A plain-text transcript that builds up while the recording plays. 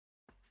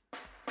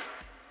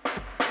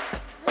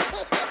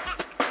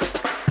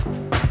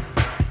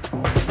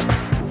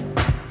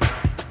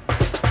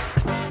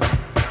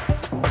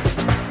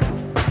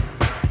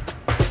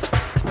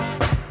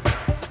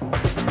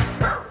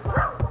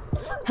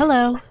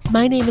Hello,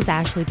 my name is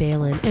Ashley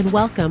Balin, and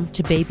welcome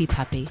to Baby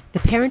Puppy, the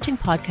parenting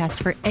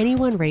podcast for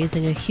anyone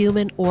raising a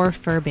human or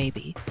fur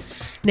baby.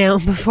 Now,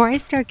 before I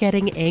start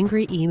getting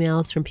angry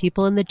emails from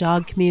people in the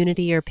dog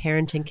community or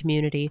parenting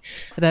community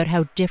about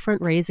how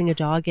different raising a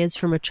dog is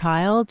from a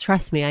child,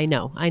 trust me, I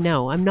know.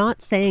 I'm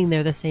not saying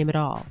they're the same at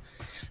all.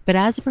 But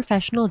as a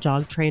professional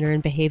dog trainer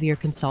and behavior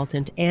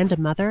consultant and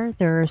a mother,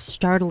 there are a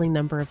startling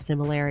number of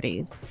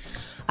similarities.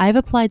 I've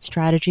applied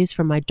strategies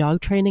from my dog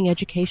training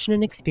education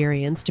and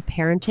experience to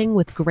parenting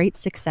with great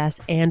success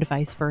and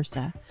vice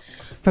versa.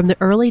 From the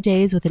early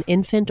days with an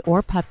infant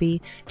or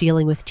puppy,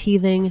 dealing with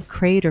teething,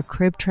 crate or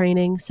crib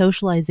training,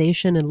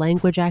 socialization and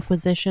language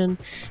acquisition,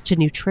 to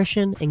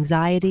nutrition,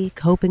 anxiety,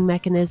 coping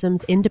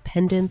mechanisms,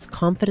 independence,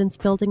 confidence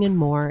building, and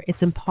more,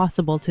 it's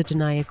impossible to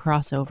deny a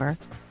crossover.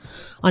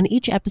 On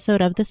each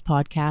episode of this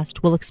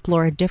podcast, we'll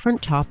explore a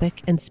different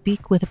topic and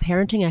speak with a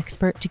parenting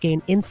expert to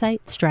gain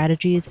insight,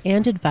 strategies,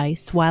 and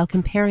advice while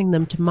comparing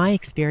them to my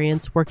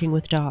experience working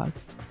with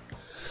dogs.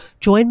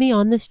 Join me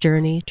on this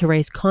journey to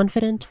raise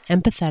confident,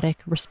 empathetic,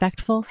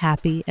 respectful,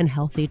 happy, and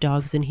healthy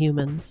dogs and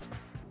humans.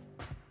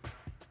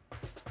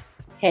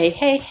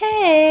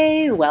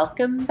 Hey,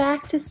 welcome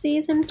back to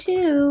season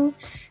 2.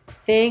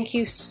 Thank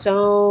you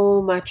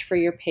so much for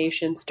your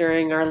patience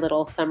during our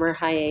little summer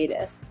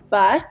hiatus.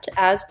 But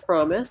as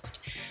promised,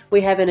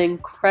 we have an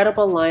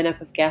incredible lineup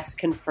of guests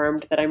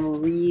confirmed that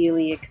I'm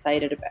really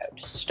excited about,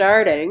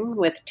 starting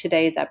with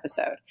today's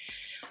episode.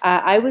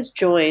 I was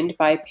joined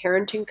by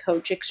parenting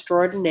coach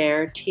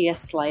extraordinaire Tia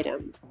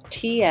Slightum.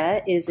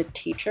 Tia is a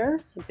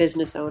teacher, a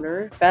business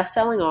owner,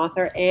 best-selling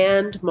author,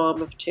 and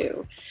mom of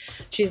 2.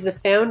 She's the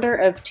founder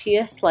of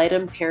Tia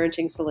Slightum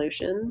Parenting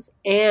Solutions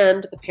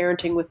and the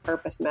Parenting with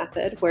Purpose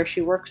method, where she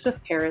works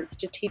with parents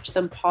to teach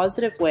them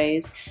positive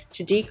ways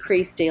to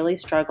decrease daily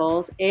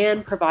struggles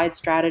and provide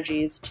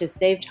strategies to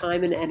save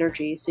time and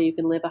energy so you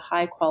can live a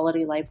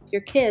high-quality life with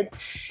your kids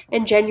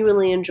and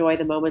genuinely enjoy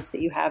the moments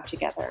that you have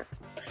together.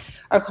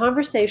 Our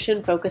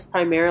conversation focused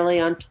primarily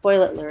on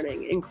toilet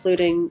learning,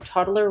 including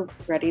toddler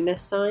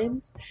readiness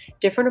signs,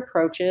 different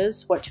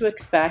approaches, what to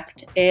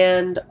expect,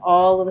 and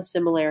all of the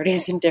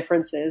similarities and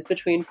differences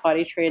between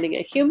potty training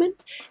a human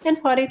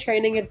and potty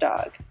training a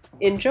dog.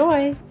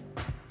 Enjoy!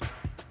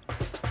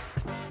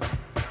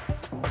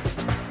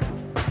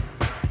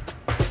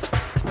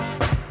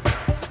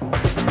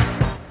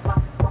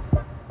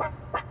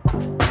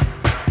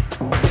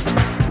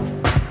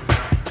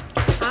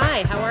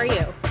 Hi, how are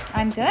you?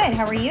 I'm good.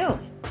 How are you?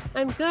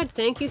 I'm good.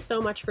 Thank you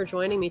so much for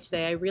joining me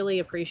today. I really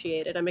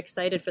appreciate it. I'm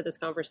excited for this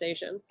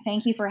conversation.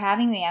 Thank you for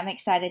having me. I'm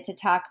excited to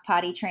talk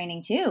potty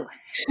training too.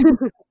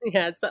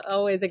 Yeah, it's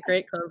always a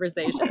great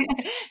conversation.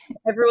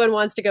 Everyone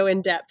wants to go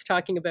in depth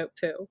talking about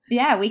poo.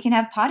 Yeah, we can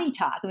have potty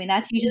talk. I mean,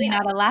 that's usually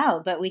not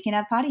allowed, but we can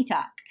have potty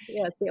talk.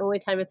 Yeah, it's the only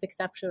time it's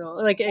acceptable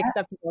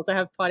to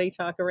have potty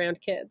talk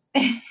around kids.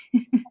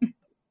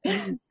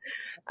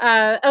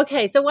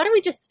 Okay, so why don't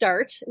we just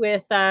start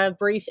with a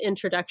brief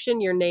introduction,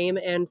 your name,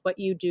 and what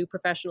you do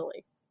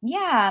professionally.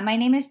 Yeah, my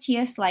name is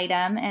Tia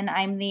Slightum, and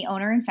I'm the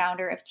owner and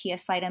founder of Tia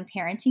Slightum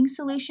Parenting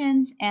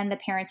Solutions and the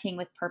Parenting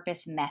with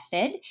Purpose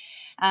method.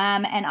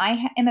 And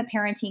I am a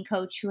parenting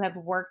coach who have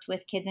worked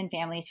with kids and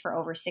families for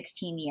over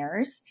 16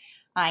 years.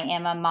 I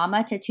am a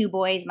mama to 2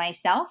 boys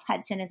myself.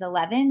 Hudson is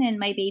 11 and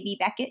my baby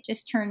Beckett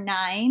just turned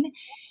 9.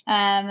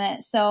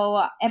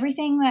 So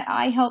everything that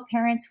I help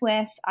parents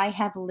with, I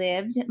have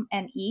lived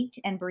and eat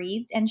and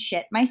breathed and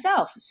shit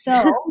myself.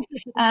 So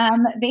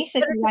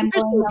basically I'm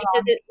going along.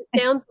 Because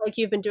it sounds like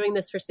you've been doing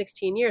this for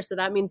 16 years. So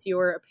that means you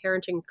were a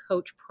parenting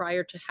coach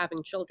prior to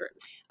having children.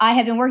 I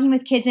have been working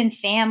with kids and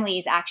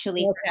families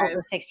actually for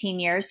over 16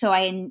 years. So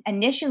I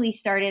initially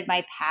started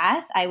my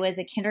path. I was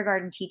a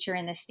kindergarten teacher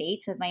in the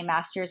States with my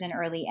master's in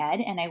early ed,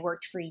 and I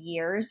worked for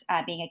years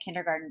being a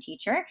kindergarten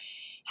teacher,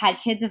 had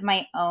kids of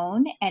my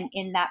own. And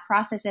in that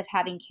process of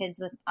having kids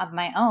of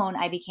my own,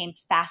 I became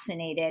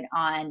fascinated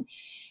on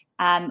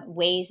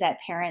ways that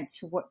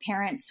parents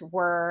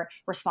were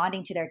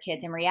responding to their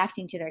kids and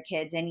reacting to their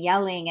kids and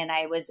yelling. And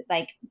I was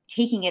like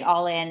taking it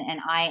all in, and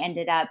I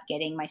ended up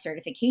getting my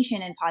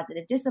certification in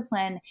positive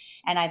discipline.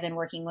 And I've been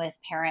working with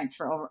parents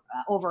for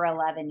over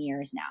 11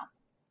 years now.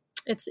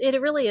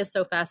 It really is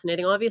so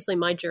fascinating. Obviously,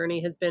 my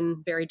journey has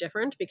been very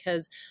different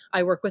because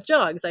I work with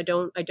dogs. I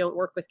don't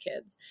work with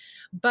kids.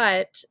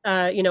 But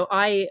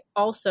I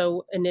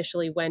also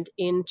initially went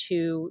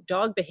into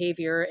dog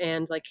behavior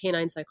and like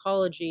canine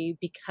psychology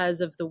because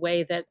of the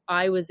way that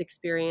I was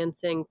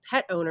experiencing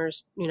pet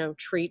owners,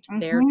 treat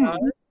their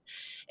dogs.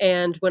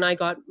 And when I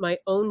got my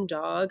own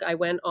dog, I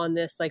went on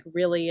this like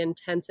really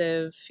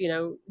intensive,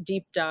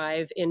 deep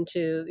dive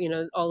into,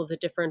 all of the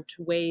different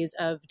ways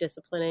of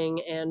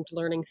disciplining and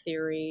learning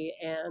theory.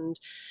 And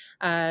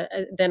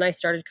then I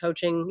started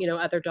coaching,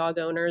 other dog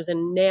owners.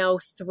 And now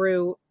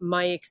through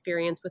my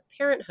experience with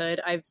parenthood,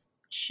 I've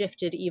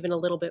shifted even a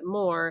little bit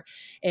more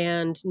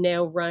and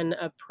now run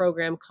a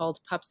program called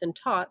Pups and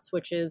Tots,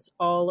 which is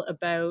all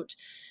about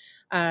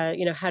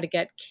how to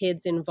get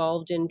kids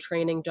involved in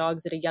training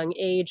dogs at a young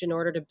age in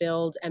order to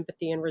build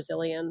empathy and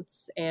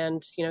resilience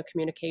and,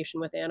 communication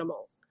with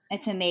animals.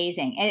 It's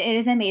amazing. It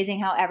is amazing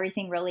how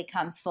everything really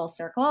comes full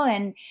circle,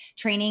 and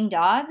training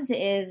dogs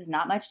is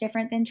not much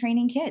different than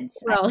training kids.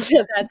 Well,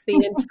 that's the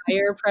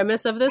entire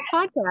premise of this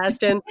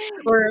podcast. And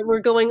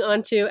we're going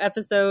on to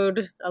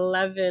episode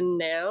 11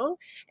 now.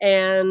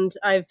 And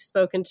I've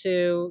spoken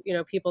to,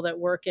 people that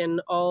work in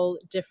all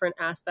different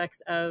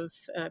aspects of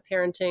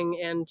parenting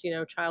and,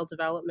 child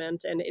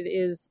development. And it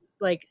is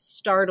like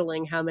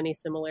startling how many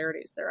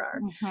similarities there are.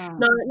 Mm-hmm.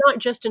 Not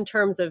just in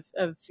terms of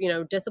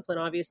discipline,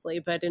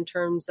 obviously, but in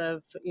terms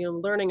of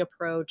learning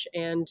approach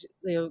and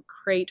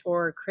crate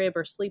or crib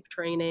or sleep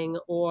training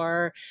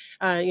or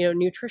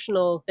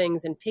nutritional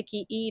things and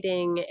picky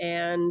eating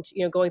and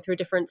going through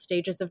different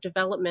stages of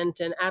development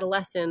and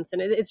adolescence,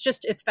 and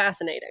it's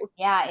fascinating.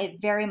 Yeah, it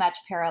very much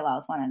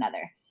parallels one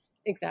another.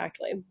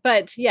 Exactly.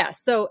 But yeah,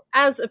 so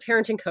as a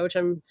parenting coach,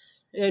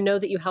 I know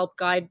that you help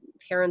guide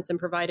parents and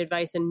provide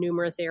advice in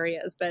numerous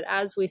areas, but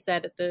as we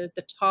said at the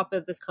top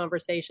of this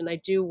conversation, I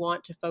do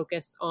want to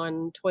focus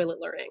on toilet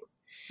learning.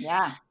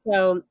 Yeah.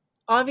 So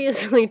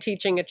obviously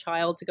teaching a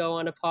child to go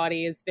on a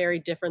potty is very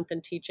different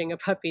than teaching a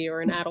puppy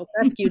or an adult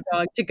rescue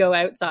dog to go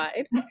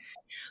outside.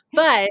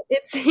 But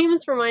it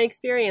seems from my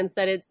experience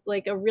that it's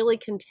like a really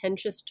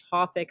contentious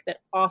topic that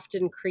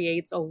often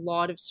creates a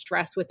lot of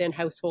stress within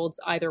households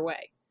either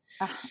way.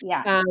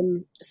 Yeah.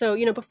 So,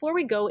 before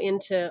we go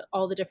into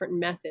all the different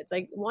methods,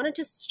 I wanted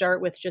to start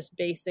with just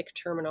basic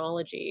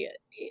terminology.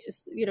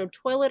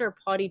 Toilet or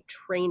potty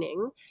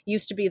training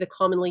used to be the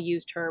commonly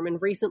used term.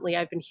 And recently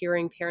I've been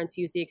hearing parents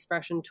use the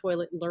expression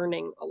toilet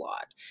learning a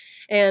lot.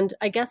 And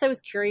I guess I was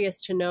curious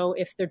to know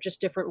if they're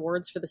just different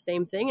words for the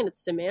same thing and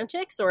it's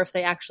semantics, or if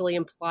they actually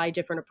imply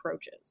different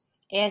approaches.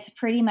 It's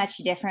pretty much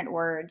different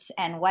words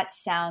and what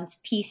sounds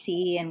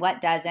PC and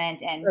what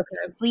doesn't, and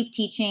sleep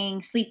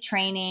teaching, sleep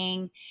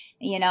training,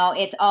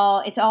 it's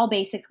all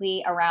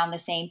basically around the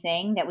same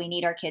thing, that we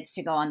need our kids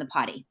to go on the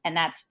potty. And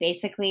that's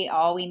basically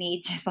all we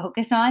need to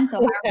focus on. So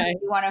however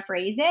you want to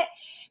phrase it,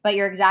 but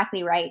you're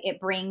exactly right.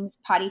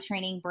 Potty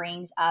training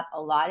brings up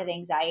a lot of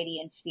anxiety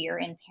and fear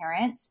in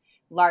parents,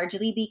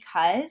 largely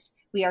because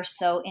we are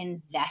so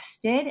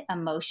invested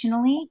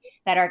emotionally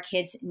that our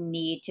kids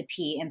need to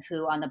pee and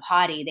poo on the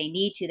potty. They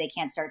need to. They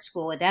can't start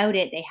school without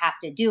it. They have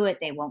to do it.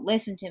 They won't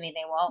listen to me.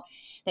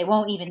 They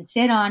won't even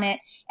sit on it.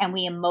 And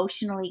we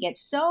emotionally get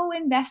so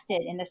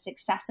invested in the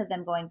success of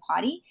them going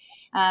potty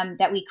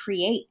that we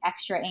create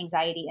extra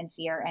anxiety and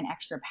fear and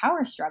extra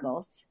power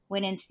struggles,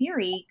 when in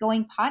theory,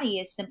 going potty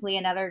is simply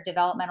another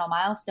developmental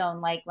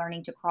milestone like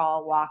learning to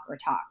crawl, walk, or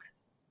talk.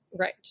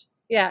 Right.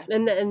 Yeah.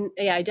 And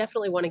I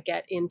definitely want to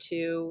get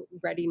into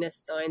readiness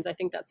signs. I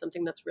think that's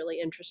something that's really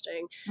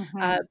interesting. Mm-hmm.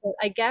 But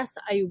I guess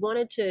I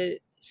wanted to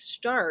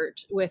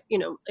start with,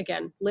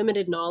 again,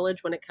 limited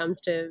knowledge when it comes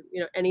to,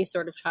 any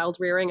sort of child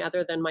rearing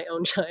other than my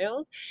own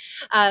child.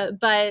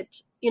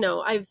 But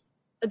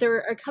there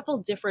are a couple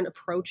different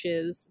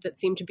approaches that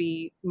seem to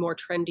be more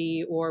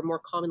trendy or more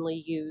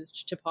commonly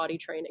used to potty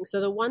training. So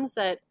the ones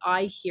that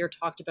I hear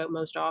talked about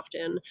most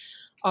often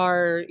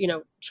are,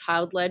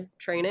 child-led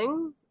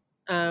training,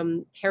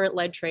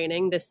 parent-led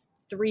training, this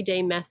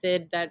 3-day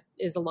method that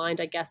is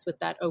aligned, I guess, with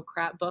that Oh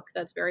Crap book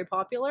that's very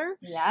popular.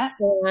 Yeah.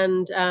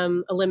 And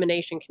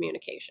elimination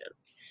communication.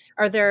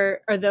 Are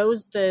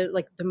those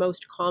the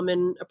most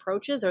common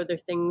approaches? Are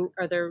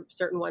there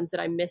certain ones that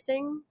I'm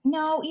missing?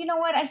 No, you know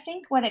what? I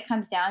think what it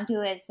comes down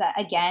to is that,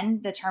 again,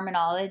 the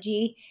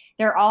terminology,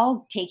 they're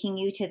all taking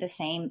you to the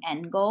same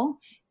end goal.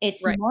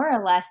 It's right. More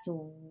or less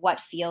what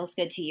feels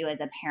good to you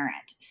as a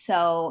parent.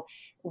 So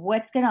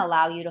what's going to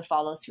allow you to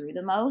follow through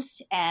the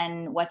most,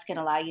 and what's going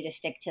to allow you to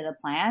stick to the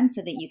plan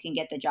so that you can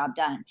get the job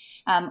done.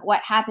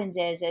 What happens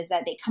is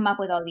that they come up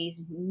with all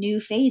these new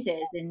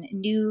phases and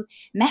new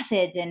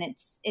methods, and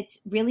it's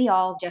really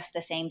all just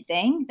the same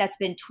thing that's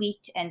been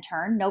tweaked and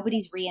turned.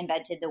 Nobody's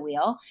reinvented the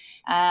wheel.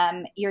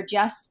 You're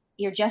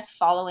just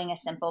following a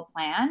simple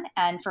plan.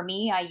 And for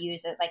me, I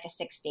use it like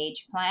a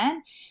 6-stage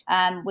plan,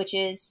 which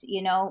is,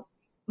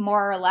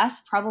 more or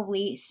less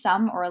probably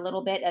some or a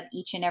little bit of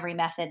each and every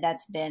method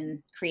that's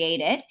been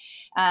created.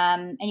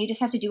 And you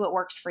just have to do what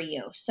works for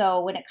you. So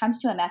when it comes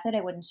to a method,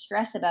 I wouldn't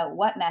stress about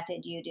what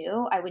method you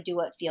do. I would do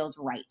what feels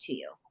right to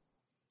you.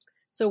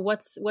 So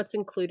what's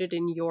included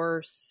in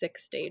your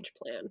 6-stage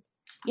plan?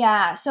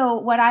 Yeah. So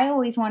what I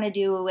always want to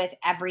do with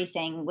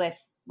everything with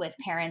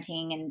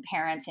parenting and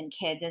parents and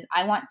kids is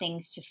I want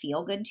things to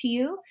feel good to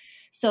you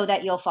so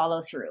that you'll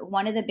follow through.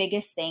 One of the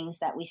biggest things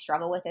that we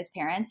struggle with as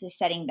parents is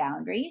setting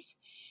boundaries.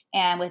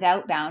 And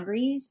without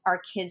boundaries,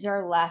 our kids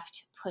are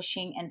left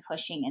pushing and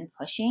pushing and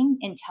pushing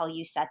until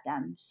you set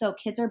them. So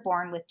kids are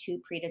born with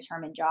 2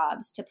 predetermined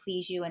jobs: to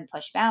please you and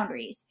push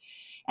boundaries.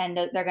 And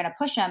they're going to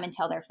push them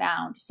until they're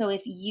found. So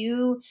if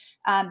you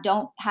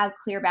don't have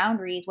clear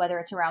boundaries, whether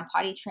it's around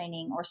potty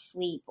training or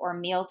sleep or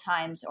meal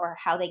times or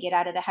how they get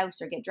out of the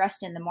house or get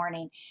dressed in the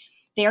morning,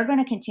 they're going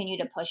to continue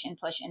to push and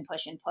push and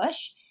push and push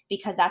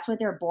because that's what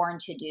they're born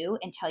to do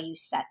until you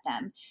set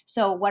them.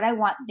 So what I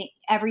want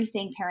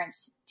everything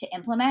parents to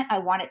implement, I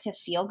want it to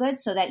feel good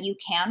so that you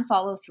can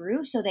follow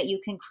through, so that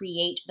you can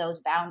create those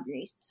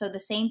boundaries. So the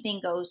same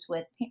thing goes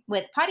with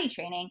potty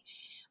training.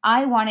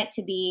 I want it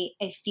to be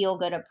a feel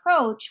good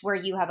approach where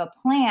you have a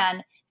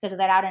plan, because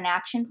without an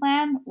action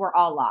plan, we're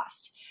all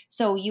lost.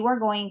 So you are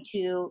going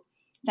to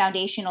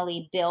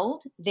foundationally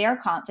build their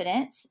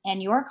confidence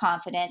and your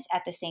confidence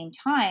at the same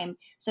time,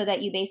 so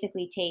that you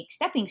basically take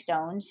stepping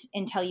stones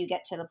until you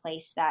get to the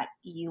place that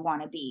you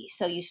want to be.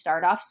 So you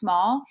start off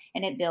small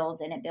and it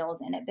builds and it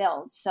builds and it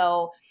builds.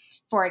 So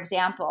for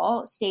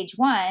example, stage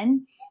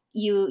 1,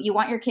 you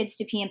want your kids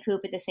to pee and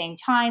poop at the same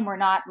time. We're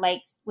not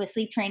like with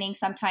sleep training.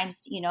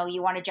 Sometimes, you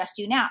want to just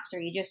do naps or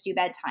you just do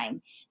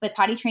bedtime. With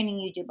potty training,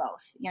 you do both.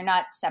 You're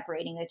not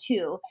separating the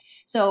two.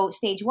 So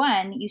stage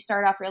 1, you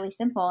start off really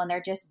simple and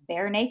they're just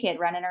bare naked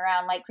running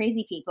around like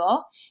crazy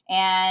people.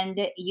 And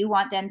you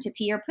want them to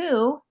pee or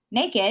poo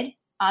naked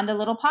on the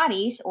little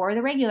potties or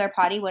the regular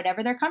potty,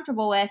 whatever they're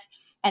comfortable with.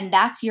 And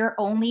that's your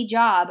only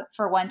job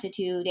for 1 to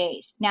 2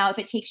 days. Now, if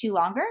it takes you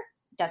longer,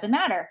 doesn't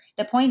matter.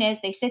 The point is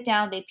they sit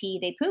down, they pee,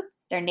 they poop,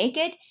 they're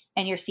naked,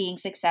 and you're seeing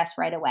success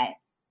right away.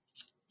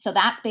 So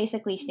that's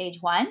basically stage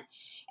 1.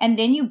 And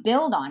then you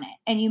build on it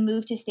and you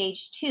move to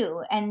stage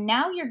 2. And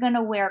now you're going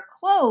to wear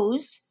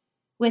clothes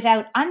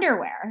without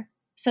underwear,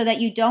 so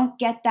that you don't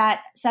get that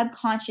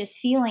subconscious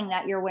feeling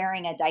that you're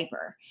wearing a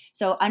diaper.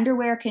 So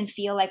underwear can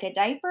feel like a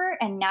diaper,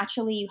 and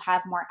naturally you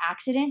have more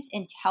accidents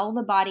until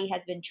the body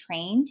has been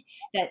trained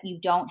that you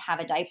don't have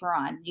a diaper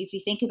on. If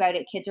you think about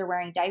it, kids are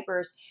wearing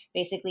diapers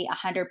basically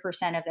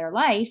 100% of their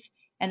life.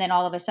 And then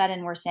all of a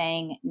sudden we're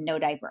saying no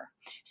diaper.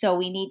 So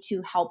we need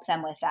to help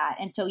them with that.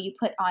 And so you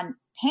put on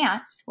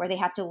pants where they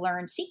have to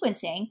learn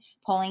sequencing,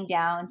 pulling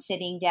down,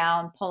 sitting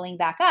down, pulling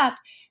back up,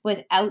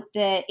 without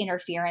the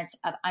interference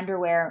of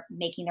underwear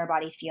making their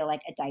body feel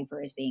like a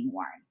diaper is being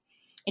worn.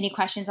 Any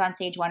questions on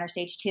stage 1 or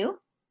stage 2?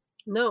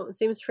 No, it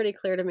seems pretty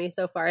clear to me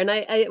so far. And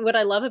I what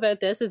I love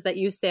about this is that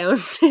you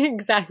sound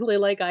exactly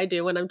like I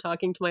do when I'm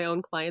talking to my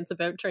own clients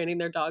about training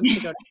their dogs to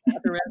go to the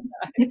bathroom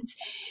outside.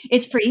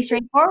 It's pretty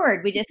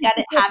straightforward. We just got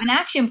to have an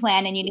action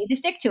plan and you need to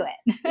stick to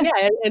it.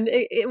 Yeah.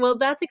 And well,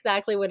 that's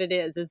exactly what it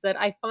is that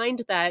I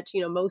find that,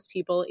 most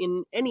people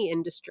in any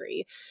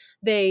industry,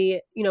 they,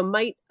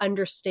 might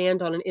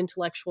understand on an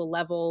intellectual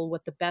level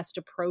what the best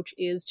approach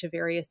is to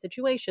various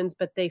situations,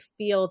 but they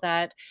feel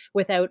that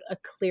without a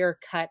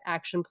clear-cut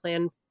action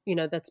plan,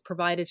 that's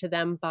provided to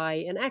them by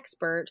an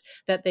expert,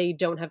 that they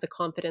don't have the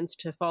confidence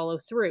to follow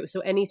through.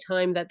 So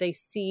anytime that they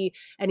see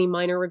any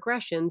minor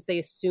regressions, they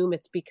assume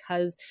it's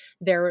because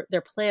their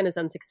plan is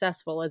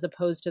unsuccessful, as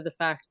opposed to the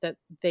fact that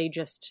they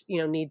just,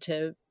 need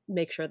to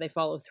make sure they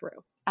follow through.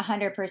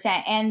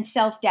 100%. And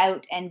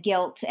self-doubt and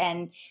guilt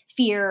and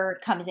fear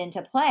comes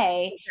into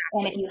play. Exactly.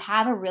 And if you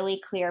have a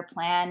really clear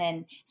plan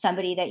and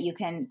somebody that you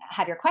can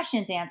have your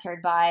questions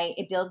answered by,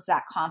 it builds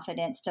that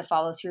confidence to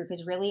follow through,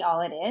 because really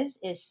all it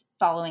is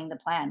following the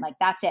plan. Like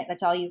that's it.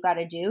 That's all you got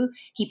to do.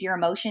 Keep your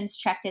emotions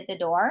checked at the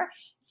door,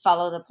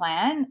 follow the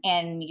plan,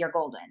 and you're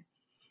golden.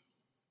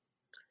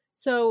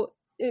 So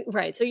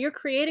right. So you're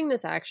creating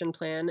this action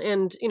plan,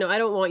 and I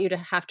don't want you to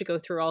have to go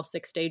through all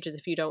 6 stages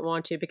if you don't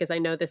want to, because I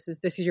know this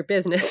is your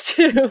business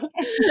too.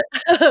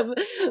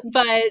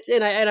 But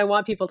I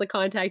want people to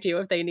contact you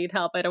if they need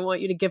help. I don't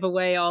want you to give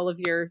away all of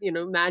your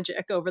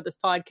magic over this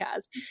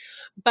podcast.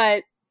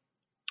 But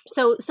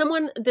so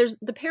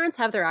the parents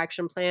have their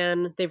action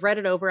plan. They've read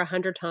it over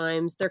 100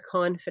 times. They're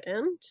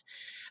confident.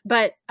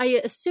 But I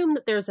assume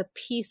that there's a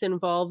piece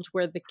involved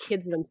where the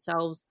kids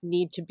themselves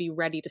need to be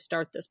ready to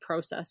start this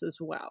process as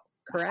well.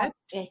 Correct?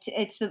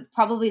 It's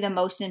probably the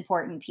most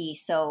important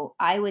piece. So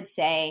I would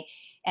say,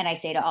 and I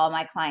say to all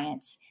my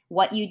clients,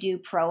 what you do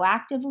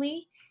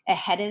proactively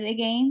ahead of the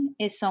game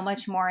is so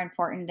much more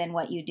important than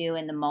what you do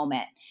in the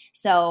moment.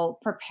 So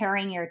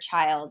preparing your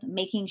child,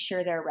 making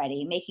sure they're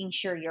ready, making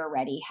sure you're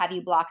ready. Have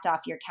you blocked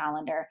off your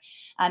calendar?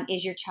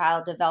 Is your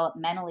child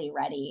developmentally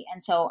ready?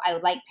 And so I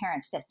would like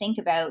parents to think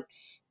about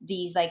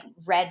these like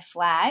red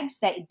flags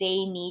that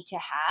they need to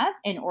have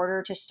in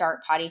order to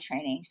start potty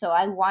training. So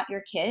I want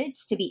your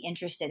kids to be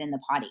interested in the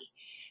potty.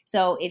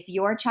 So if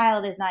your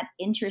child is not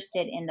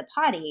interested in the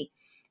potty,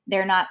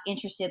 they're not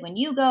interested when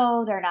you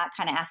go. They're not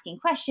kind of asking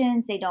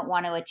questions. They don't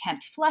want to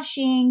attempt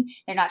flushing.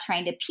 They're not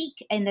trying to peek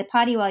in the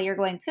potty while you're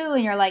going poo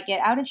and you're like, get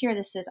out of here.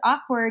 This is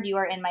awkward. You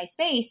are in my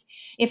space.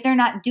 If they're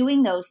not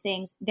doing those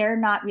things, they're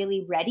not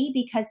really ready,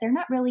 because they're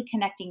not really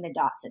connecting the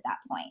dots at that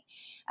point.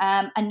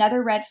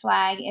 Another red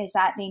flag is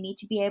that they need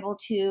to be able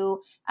to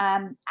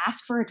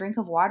ask for a drink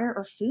of water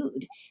or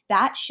food.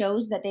 That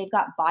shows that they've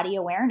got body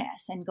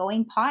awareness, and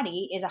going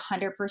potty is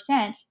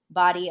 100%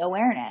 body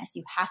awareness.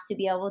 You have to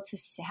be able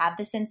to have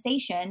the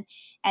sensation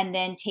and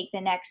then take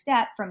the next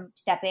step from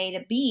step A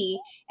to B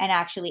and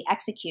actually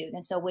execute.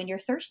 And so when you're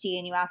thirsty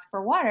and you ask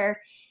for water,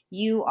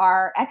 you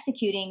are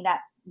executing that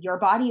you're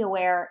body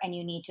aware and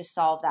you need to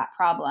solve that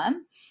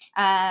problem.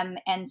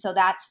 And so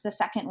that's the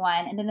second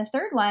one. And then the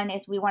third one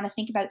is we want to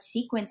think about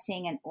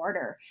sequencing and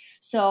order.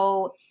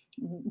 So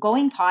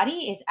going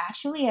potty is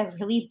actually a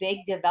really big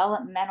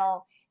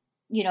developmental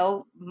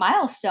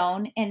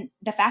milestone. And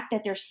the fact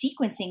that they're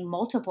sequencing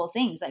multiple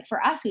things, like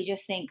for us, we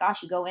just think,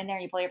 gosh, you go in there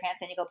and you pull your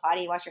pants and you go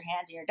potty, you wash your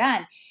hands and you're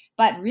done.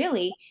 But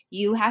really,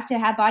 you have to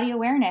have body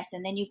awareness,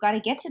 and then you've got to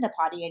get to the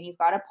potty and you've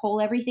got to pull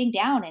everything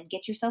down and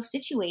get yourself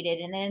situated,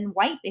 and then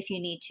wipe if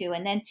you need to,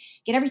 and then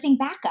get everything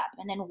back up,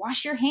 and then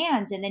wash your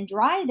hands and then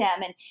dry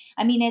them. And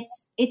I mean,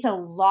 it's a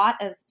lot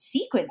of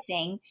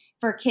sequencing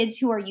for kids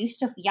who are used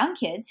to, young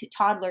kids,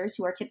 toddlers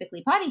who are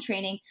typically potty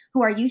training,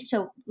 who are used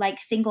to like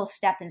single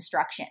step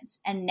instructions.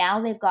 And now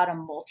they've got a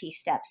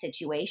multi-step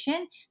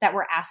situation that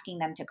we're asking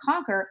them to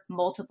conquer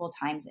multiple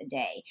times a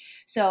day.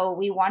 So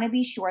we want to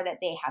be sure that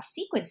they have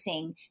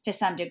sequencing to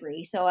some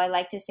degree. So I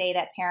like to say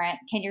that parent,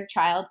 can your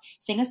child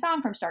sing a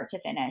song from start to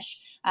finish?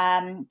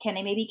 Can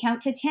they maybe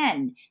count to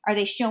 10? Are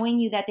they showing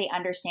you that they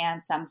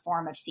understand some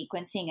form of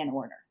sequencing and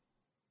order?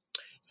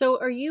 So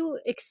are you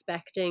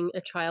expecting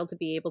a child to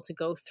be able to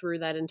go through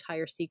that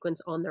entire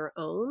sequence on their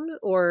own?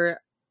 Or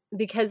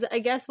because I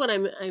guess what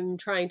I'm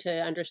trying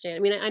to understand, I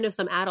mean, I know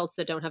some adults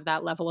that don't have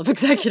that level of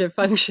executive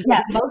function.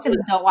 Yeah, most of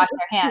them don't wash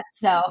their hands.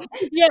 So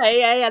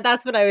yeah.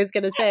 That's what I was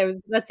going to say.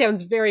 That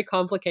sounds very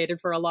complicated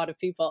for a lot of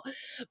people.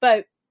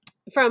 But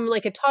from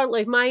like a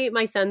toddler, like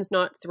my son's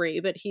not 3,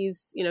 but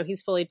he's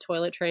fully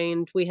toilet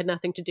trained. We had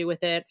nothing to do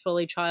with it,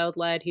 fully child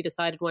led. He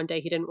decided one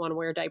day he didn't want to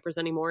wear diapers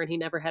anymore, and he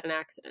never had an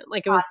accident.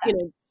 Like it was,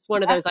 awesome.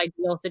 One of those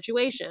ideal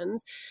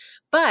situations.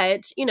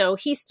 But,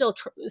 he still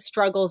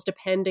struggles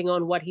depending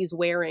on what he's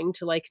wearing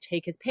to like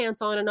take his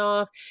pants on and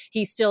off.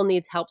 He still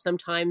needs help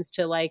sometimes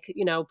to like,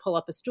 pull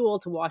up a stool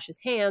to wash his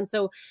hands.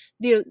 So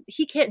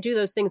he can't do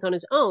those things on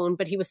his own,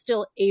 but he was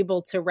still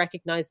able to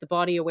recognize the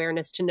body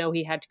awareness to know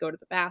he had to go to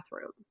the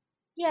bathroom.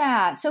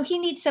 Yeah, so he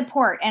needs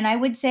support. And I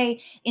would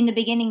say in the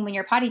beginning, when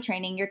you're potty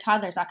training, your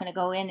toddler's not going to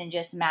go in and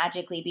just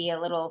magically be a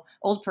little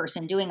old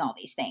person doing all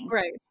these things.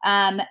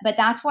 Right. But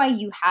that's why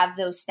you have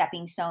those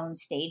stepping stone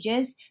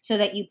stages so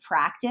that you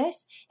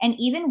practice. And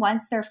even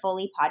once they're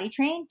fully potty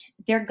trained,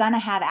 they're going to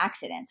have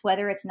accidents,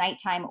 whether it's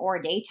nighttime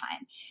or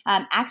daytime.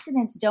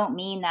 Accidents don't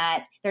mean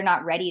that they're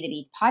not ready to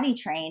be potty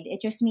trained.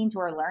 It just means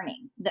we're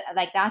learning.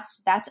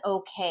 That's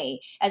okay.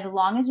 As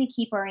long as we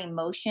keep our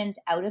emotions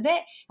out of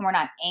it and we're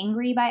not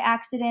angry by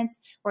accidents,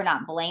 we're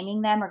not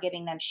blaming them or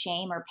giving them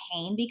shame or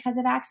pain because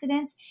of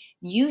accidents.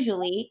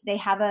 Usually they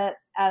have a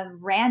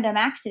random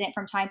accident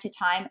from time to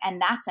time,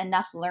 and that's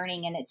enough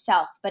learning in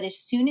itself. But as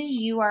soon as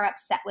you are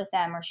upset with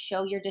them or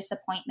show your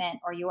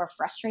disappointment or you are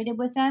frustrated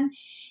with them,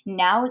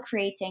 now it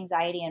creates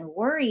anxiety and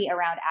worry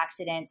around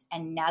accidents,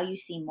 and now you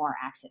see more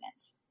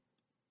accidents.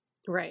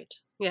 Right.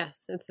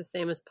 Yes. It's the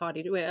same as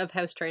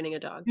house training a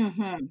dog.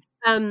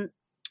 Mm-hmm.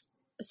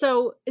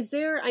 So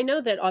I know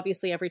that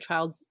obviously every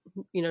child,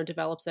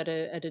 develops at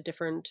a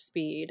different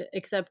speed,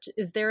 except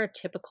is there a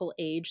typical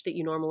age that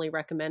you normally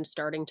recommend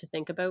starting to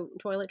think about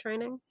toilet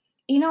training?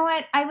 You know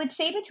what? I would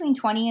say between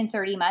 20 and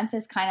 30 months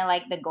is kind of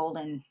like the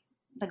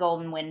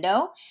golden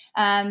window.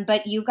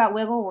 But you've got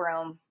wiggle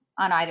room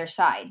on either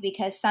side,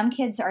 because some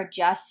kids are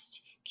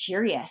just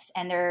curious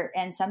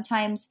and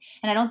sometimes,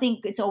 and I don't think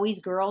it's always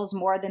girls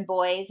more than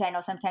boys. I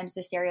know sometimes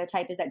the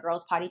stereotype is that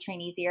girls potty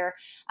train easier.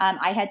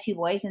 I had 2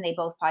 boys and they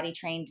both potty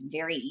trained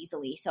very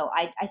easily. So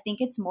I think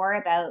it's more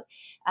about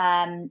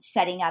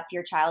setting up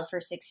your child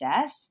for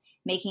success,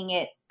 making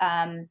it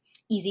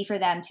easy for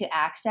them to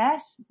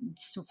access,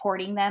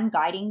 supporting them,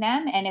 guiding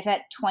them. And if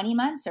at 20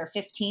 months or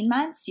 15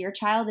 months, your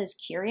child is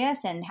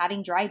curious and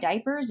having dry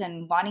diapers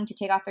and wanting to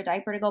take off their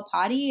diaper to go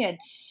potty, and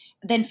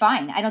then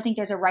fine. I don't think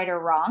there's a right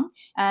or wrong,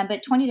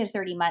 but 20 to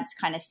 30 months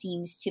kind of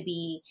seems to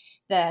be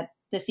the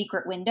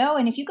secret window.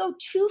 And if you go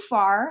too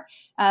far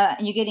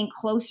and you're getting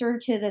closer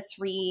to the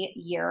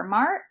 3-year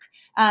mark,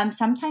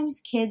 sometimes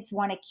kids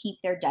want to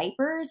keep their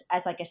diapers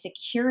as like a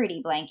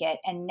security blanket.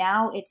 And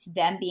now it's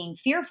them being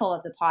fearful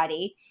of the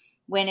potty,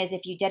 when as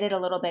if you did it a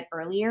little bit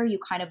earlier, you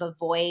kind of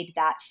avoid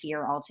that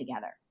fear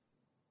altogether.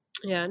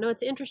 Yeah, no,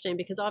 it's interesting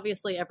because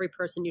obviously every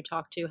person you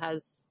talk to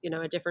has,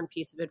 a different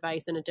piece of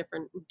advice and a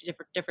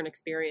different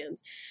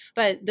experience.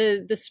 But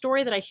the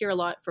story that I hear a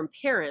lot from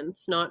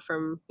parents, not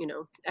from,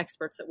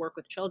 experts that work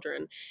with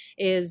children,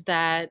 is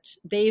that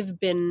they've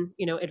been,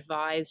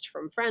 advised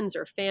from friends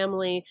or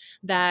family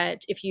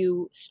that if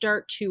you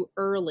start too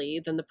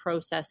early, then the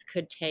process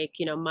could take,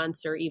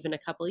 months or even a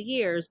couple of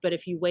years. But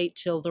if you wait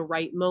till the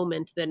right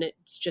moment, then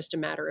it's just a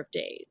matter of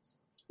days.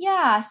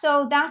 Yeah,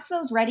 so that's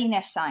those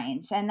readiness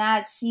signs. And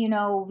that's,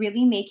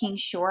 really making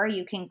sure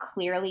you can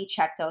clearly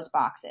check those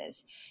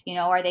boxes.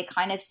 Are they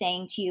kind of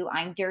saying to you,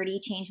 I'm dirty,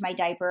 change my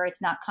diaper,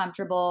 it's not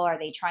comfortable? Are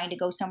they trying to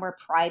go somewhere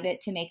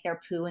private to make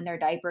their poo in their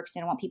diaper because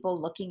they don't want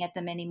people looking at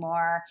them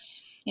anymore?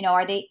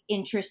 Are they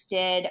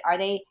interested? Are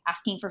they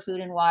asking for food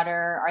and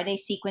water? Are they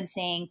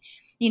sequencing?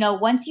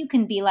 Once you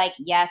can be like,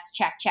 yes,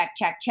 check, check,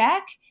 check,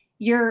 check,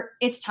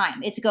 it's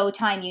time. It's go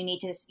time. You need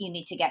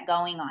to get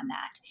going on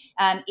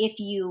that. If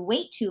you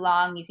wait too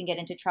long, you can get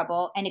into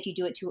trouble. And if you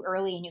do it too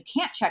early and you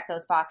can't check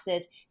those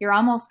boxes, you're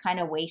almost kind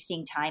of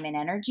wasting time and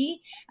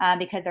energy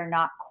because they're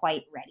not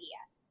quite ready yet.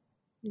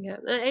 Yeah,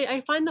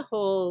 I find the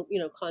whole,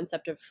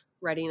 concept of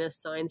readiness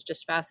signs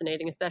just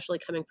fascinating, especially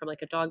coming from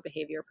like a dog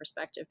behavior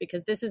perspective,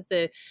 because this is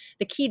the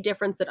key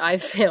difference that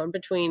I've found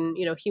between,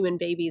 human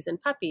babies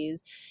and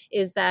puppies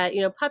is that,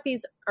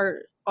 puppies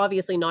are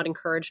obviously not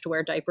encouraged to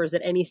wear diapers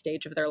at any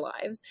stage of their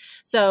lives.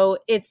 So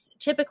it's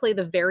typically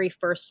the very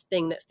first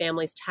thing that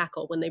families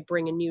tackle when they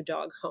bring a new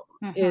dog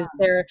home is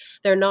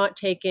they're not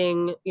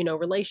taking,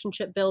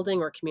 relationship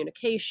building or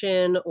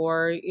communication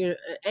or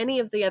any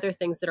of the other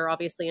things that are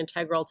obviously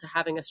integral to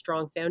having a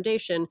strong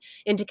foundation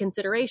into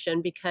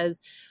consideration, because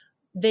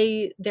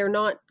they're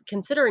not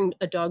considering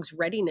a dog's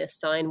readiness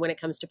sign when it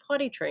comes to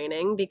potty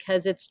training,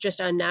 because it's just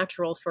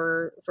unnatural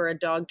for a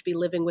dog to be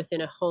living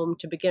within a home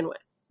to begin with.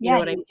 You know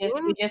what I mean?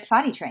 You just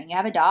potty train. You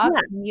have a dog,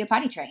 you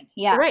potty train.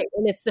 Yeah. Right.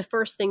 And it's the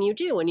first thing you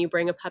do when you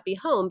bring a puppy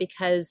home,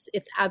 because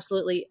it's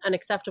absolutely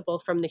unacceptable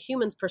from the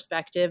human's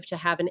perspective to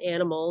have an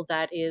animal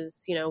that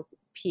is,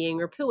 peeing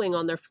or pooing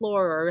on their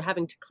floor or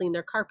having to clean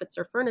their carpets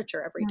or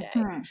furniture every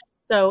day.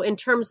 So in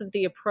terms of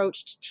the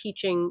approach to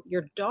teaching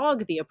your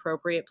dog the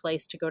appropriate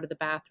place to go to the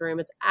bathroom,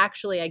 it's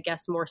actually, I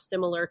guess, more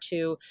similar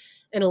to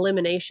an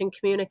elimination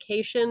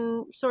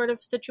communication sort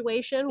of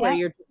situation where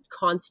you're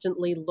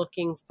constantly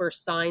looking for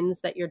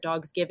signs that your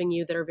dog's giving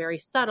you that are very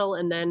subtle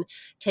and then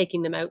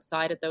taking them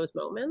outside at those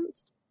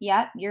moments.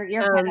 Yeah, you're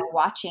kind of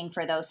watching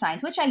for those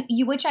signs, which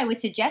I would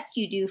suggest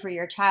you do for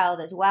your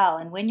child as well.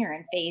 And when you're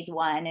in phase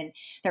 1 and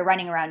they're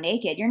running around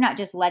naked, you're not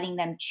just letting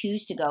them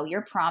choose to go.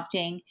 You're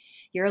prompting,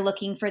 you're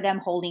looking for them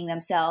holding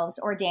themselves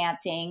or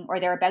dancing, or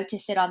they're about to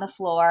sit on the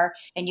floor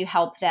and you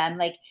help them.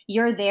 Like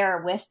you're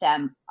there with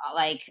them,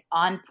 like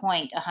on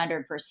point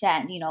 100%,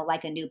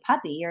 like a new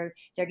puppy.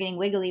 They're getting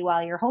wiggly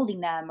while you're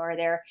holding them, or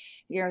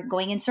you're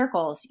going in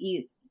circles.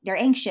 They're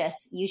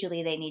anxious.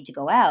 Usually they need to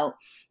go out.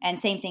 And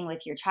same thing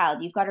with your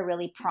child. You've got to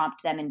really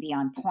prompt them and be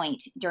on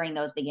point during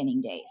those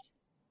beginning days.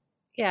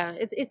 Yeah,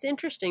 it's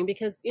interesting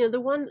because, the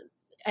one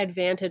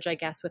advantage, I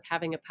guess, with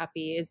having a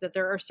puppy is that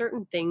there are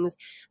certain things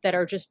that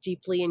are just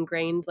deeply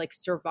ingrained, like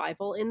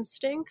survival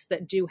instincts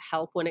that do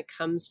help when it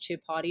comes to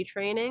potty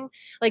training.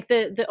 Like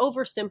the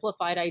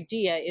oversimplified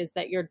idea is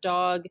that your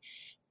dog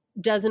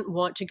doesn't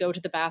want to go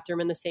to the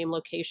bathroom in the same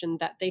location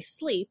that they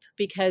sleep,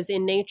 because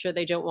in nature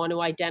they don't want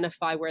to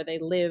identify where they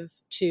live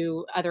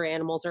to other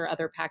animals or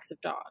other packs of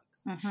dogs.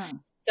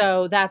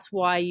 So that's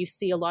why you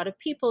see a lot of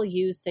people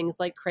use things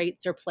like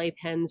crates or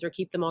playpens or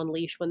keep them on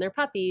leash when they're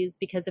puppies,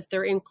 because if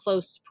they're in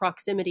close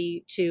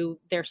proximity to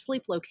their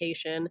sleep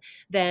location,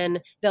 then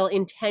they'll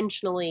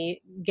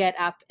intentionally get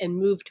up and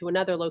move to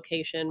another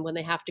location when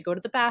they have to go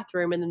to the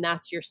bathroom, and then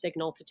that's your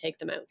signal to take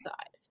them outside.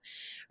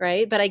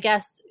 Right. But I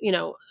guess,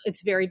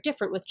 it's very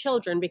different with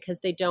children because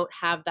they don't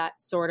have that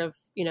sort of,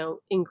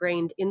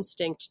 ingrained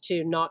instinct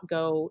to not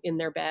go in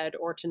their bed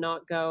or to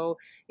not go,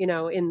 in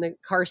the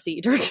car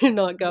seat or to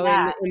not go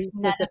in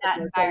none of that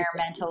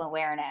environmental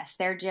awareness.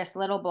 They're just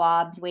little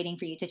blobs waiting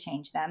for you to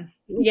change them.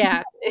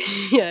 Yeah.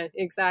 Yeah,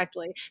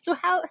 exactly. So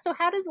how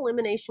does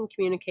elimination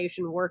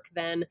communication work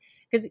then?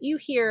 Because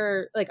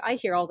I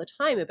hear all the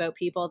time about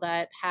people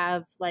that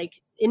have like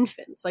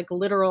infants, like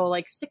literal,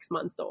 like 6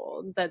 months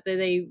old, that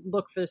they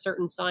look for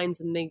certain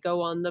signs and they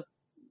go on the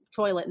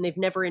toilet and they've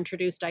never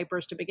introduced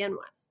diapers to begin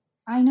with.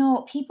 I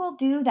know people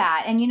do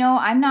that. And,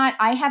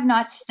 I have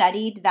not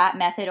studied that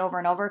method over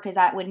and over because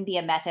that wouldn't be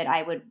a method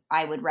I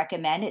would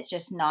recommend. It's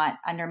just not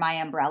under my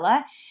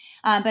umbrella.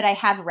 But I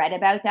have read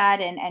about that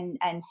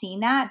and seen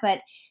that. But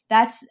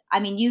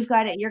you're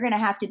going to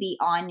have to be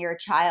on your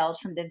child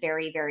from the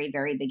very, very,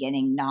 very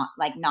beginning, not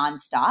like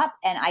nonstop.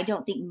 And I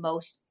don't think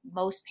most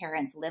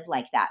parents live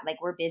like that.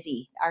 Like we're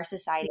busy. Our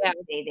society at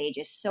today's age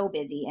is so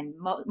busy. And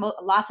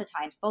lots of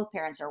times both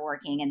parents are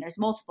working and there's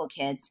multiple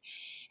kids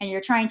and you're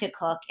trying to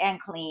cook and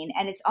clean.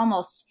 And it's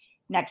almost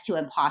next to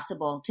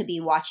impossible to be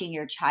watching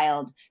your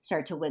child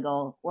start to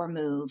wiggle or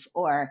move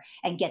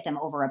and get them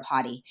over a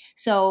potty.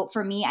 So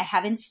for me, I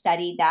haven't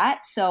studied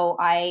that.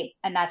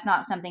 And that's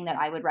not something that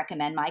I would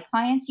recommend my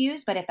clients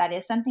use. But if that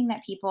is something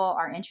that people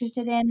are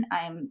interested in,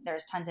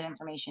 there's tons of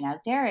information out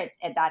there.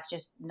 That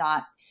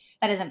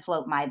doesn't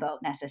float my boat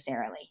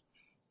necessarily.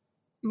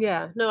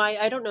 Yeah, no,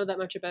 I don't know that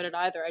much about it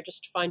either. I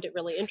just find it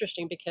really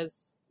interesting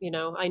because,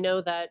 I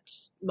know that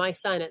my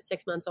son at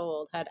 6 months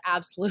old had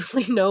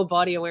absolutely no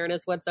body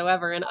awareness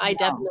whatsoever. And I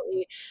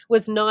definitely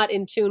was not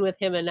in tune with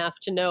him enough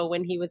to know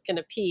when he was going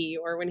to pee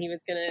or when he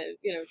was going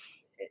to,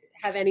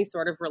 have any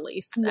sort of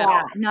release.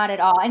 Yeah, not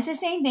at all. And it's the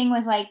same thing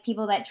with like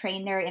people that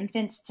train their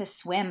infants to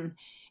swim.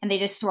 And they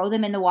just throw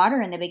them in the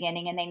water in the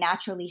beginning and they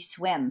naturally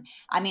swim.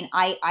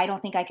 I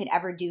don't think I could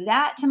ever do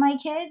that to my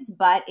kids,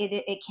 but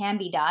it can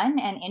be done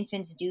and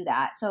infants do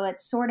that. So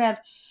it's sort of,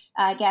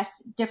 I guess,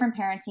 different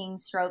parenting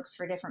strokes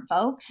for different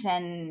folks.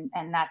 And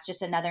that's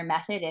just another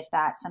method if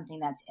that's something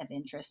that's of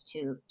interest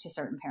to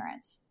certain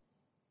parents.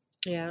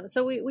 Yeah.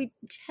 So we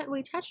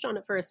touched on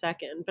it for a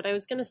second, but I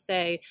was going to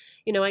say,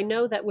 I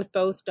know that with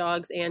both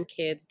dogs and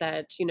kids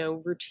that,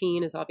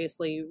 routine is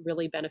obviously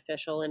really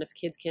beneficial. And if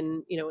kids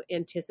can,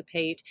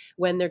 anticipate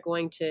when they're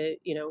going to,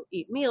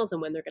 eat meals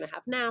and when they're going to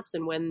have naps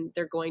and when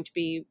they're going to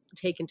be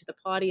taken to the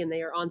potty and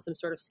they are on some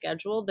sort of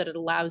schedule, that it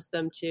allows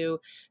them to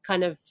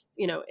kind of,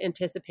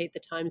 anticipate the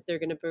times they're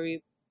going to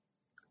be,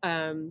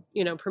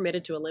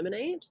 permitted to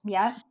eliminate.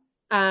 Yeah.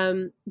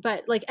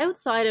 But like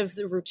outside of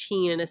the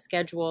routine and a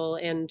schedule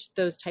and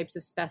those types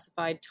of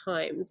specified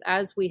times,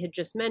 as we had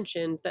just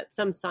mentioned, that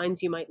some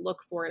signs you might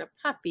look for in a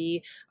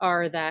puppy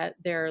are that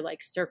they're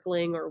like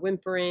circling or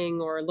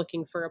whimpering or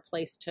looking for a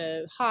place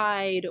to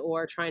hide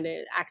or trying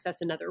to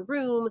access another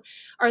room.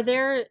 Are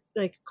there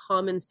like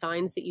common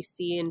signs that you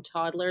see in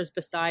toddlers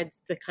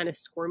besides the kind of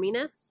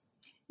squirminess?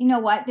 You know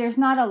what? There's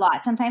not a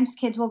lot. Sometimes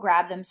kids will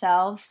grab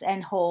themselves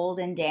and hold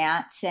and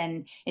dance,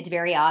 and it's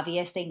very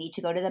obvious they need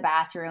to go to the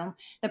bathroom.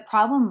 The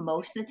problem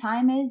most of the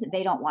time is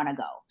they don't want to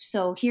go.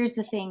 So here's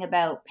the thing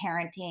about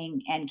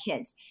parenting and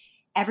kids.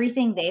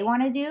 Everything they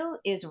want to do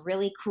is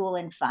really cool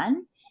and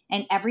fun.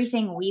 And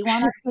everything we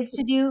want our kids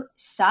to do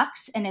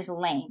sucks and is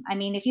lame. I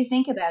mean, if you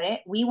think about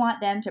it, we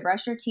want them to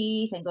brush their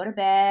teeth and go to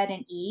bed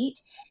and eat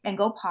and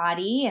go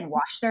potty and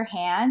wash their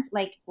hands.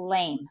 Like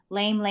lame,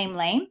 lame, lame,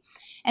 lame.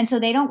 And so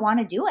they don't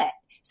want to do it.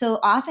 So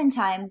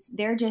oftentimes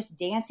they're just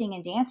dancing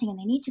and dancing and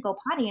they need to go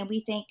potty. And we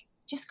think,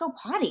 just go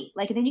potty.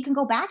 Like, then you can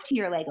go back to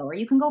your Lego or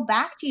you can go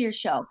back to your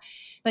show.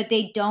 But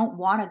they don't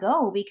want to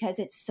go because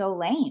it's so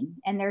lame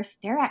and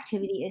their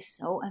activity is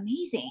so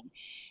amazing.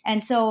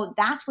 And so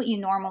that's what you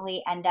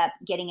normally end up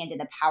getting into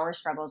the power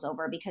struggles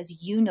over, because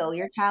you know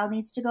your child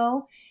needs to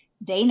go.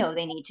 They know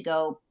they need to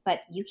go,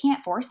 but you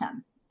can't force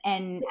them.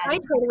 And I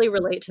totally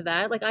relate to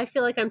that. Like, I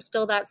feel like I'm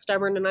still that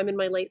stubborn and I'm in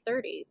my late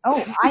 30s.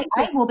 Oh,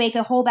 I will bake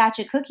a whole batch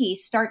of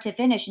cookies start to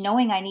finish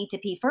knowing I need to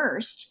pee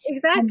first.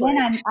 Exactly. And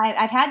then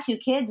I've had 2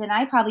 kids and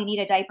I probably need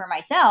a diaper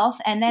myself.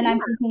 And then I'm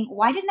thinking,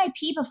 why didn't I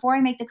pee before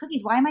I make the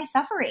cookies? Why am I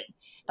suffering?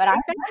 But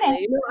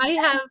exactly. I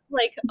have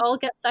like, I'll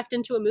get sucked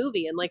into a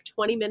movie and like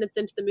 20 minutes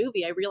into the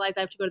movie, I realize I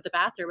have to go to the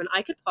bathroom and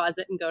I could pause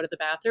it and go to the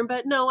bathroom.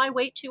 But no, I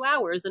wait 2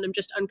 hours and I'm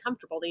just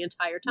uncomfortable the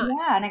entire time.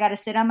 Yeah. And I got to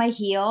sit on my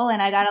heel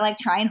and I got to like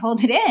try and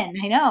hold it in.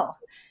 I know.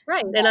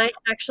 Right. And I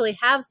actually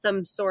have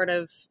some sort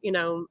of,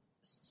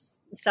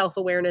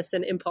 self-awareness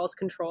and impulse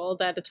control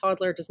that a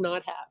toddler does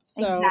not have.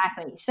 So,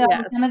 exactly. So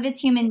some of it's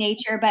human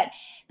nature, but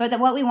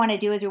what we want to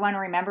do is we want to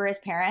remember as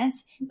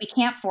parents, we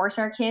can't force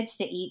our kids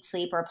to eat,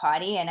 sleep, or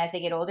potty. And as they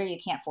get older, you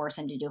can't force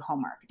them to do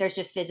homework. There's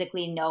just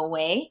physically no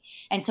way.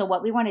 And so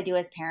what we want to do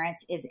as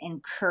parents is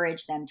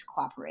encourage them to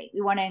cooperate.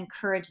 We want to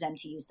encourage them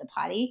to use the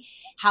potty.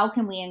 How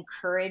can we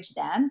encourage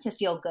them to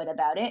feel good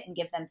about it and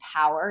give them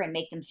power and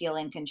make them feel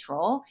in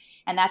control?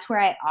 And that's where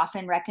I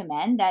often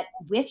recommend that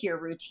with your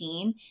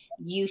routine,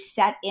 you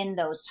set in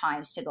those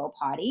times to go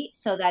potty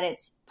so that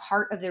it's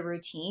part of the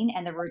routine,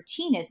 and the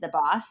routine is the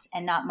boss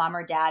and not mom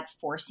or dad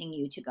forcing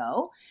you to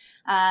go.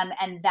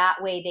 And that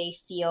way they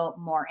feel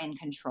more in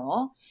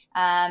control.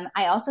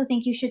 I also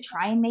think you should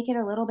try and make it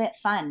a little bit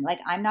fun. Like,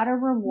 I'm not a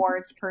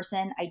rewards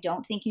person. I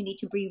don't think you need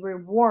to be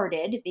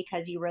rewarded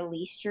because you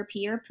released your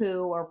pee or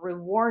poo, or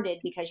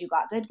rewarded because you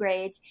got good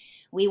grades.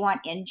 We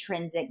want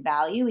intrinsic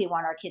value. We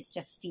want our kids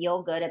to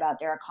feel good about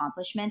their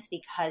accomplishments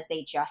because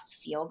they just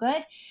feel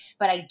good.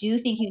 But I do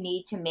think you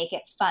need to make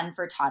it fun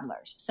for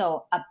toddlers.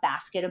 So a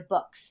basket of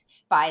books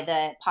by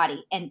the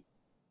potty, and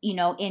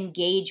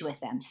engage with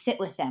them, sit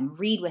with them,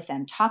 read with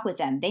them, talk with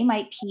them. They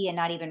might pee and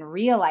not even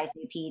realize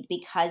they peed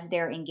because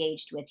they're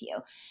engaged with you.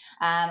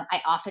 I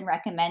often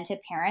recommend to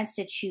parents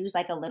to choose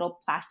like a little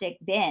plastic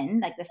bin,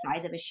 like the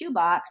size of a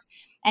shoebox,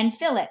 and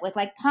fill it with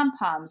like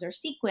pom-poms or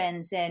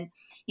sequins and,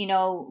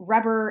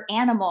 rubber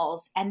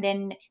animals, and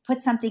then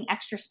put something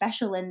extra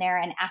special in there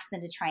and ask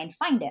them to try and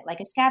find it, like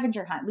a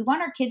scavenger hunt. We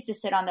want our kids to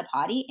sit on the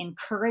potty,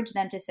 encourage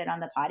them to sit on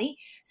the potty.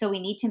 So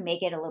we need to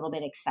make it a little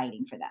bit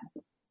exciting for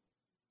them.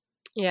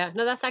 Yeah,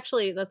 no, that's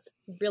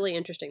really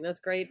interesting. That's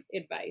great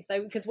advice.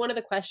 Because one of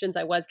the questions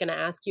I was going to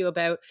ask you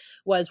about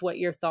was what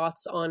your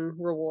thoughts on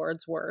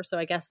rewards were. So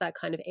I guess that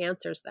kind of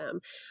answers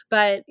them.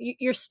 But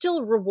you're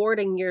still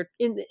rewarding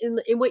in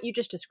what you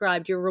just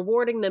described. You're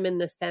rewarding them in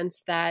the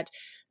sense that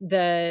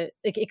the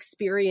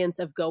experience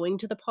of going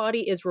to the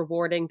potty is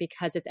rewarding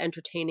because it's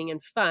entertaining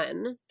and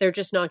fun. They're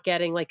just not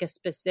getting like a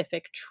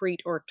specific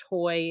treat or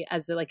toy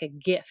as like a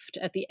gift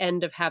at the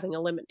end of having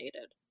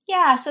eliminated.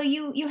 Yeah, so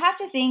you have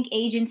to think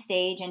age and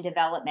stage and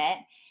development.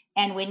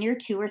 And when you're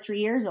 2 or 3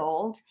 years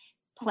old,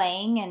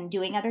 playing and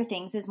doing other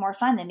things is more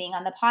fun than being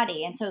on the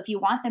potty. And so if you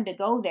want them to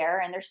go there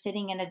and they're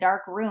sitting in a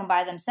dark room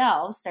by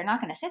themselves, they're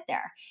not going to sit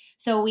there.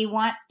 So we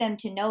want them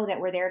to know that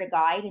we're there to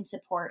guide and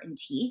support and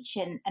teach.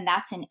 And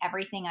that's in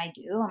everything I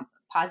do.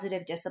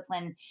 positive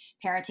discipline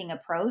parenting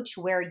approach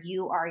where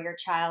you are your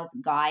child's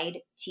guide,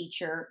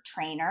 teacher,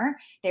 trainer.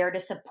 They are to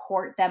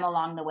support them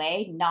along the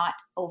way, not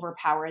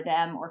overpower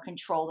them or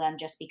control them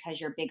just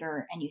because you're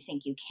bigger and you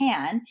think you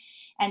can.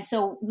 And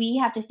so we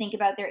have to think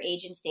about their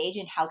age and stage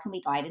and how can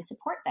we guide and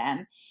support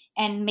them,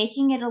 and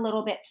making it a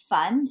little bit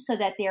fun so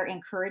that they're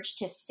encouraged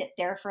to sit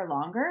there for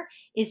longer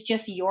is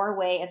just your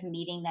way of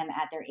meeting them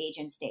at their age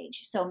and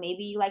stage. So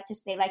maybe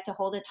they like to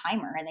hold a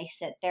timer and they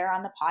sit there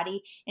on the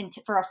potty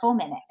for a full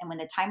minute. And when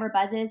the timer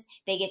buzzes,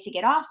 they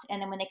get off. And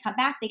then when they come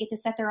back, they get to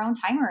set their own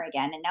timer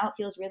again. And now it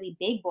feels really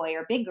big boy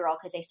or big girl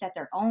because they set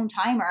their own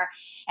timer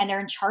and they're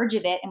in charge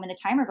of it. And when the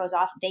timer goes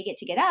off, they get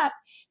to get up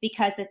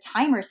because the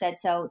timer said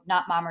so,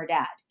 not mom or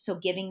dad. So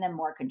giving them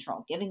more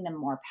control, giving them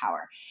more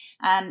power.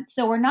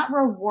 So we're not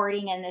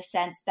rewarding in the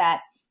sense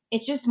that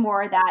it's just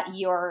more that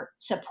you're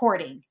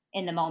supporting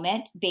in the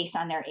moment based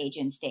on their age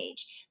and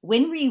stage.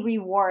 When we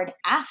reward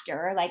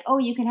after, like, oh,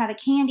 you can have a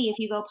candy if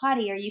you go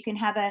potty, or you can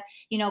have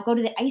go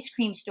to the ice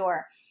cream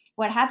store.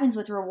 What happens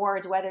with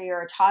rewards, whether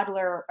you're a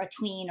toddler, a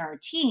tween, or a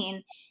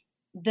teen,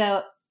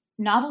 the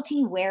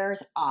novelty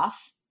wears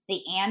off.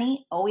 The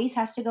ante always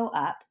has to go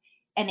up.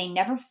 And they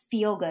never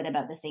feel good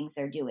about the things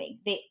they're doing.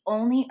 They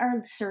only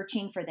are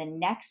searching for the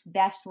next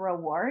best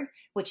reward,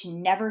 which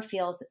never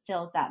fills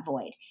that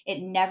void.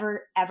 It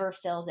never, ever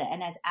fills it.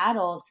 And as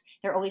adults,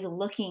 they're always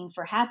looking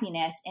for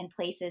happiness in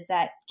places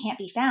that can't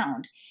be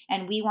found.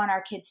 And we want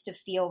our kids to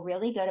feel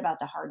really good about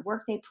the hard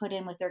work they put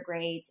in with their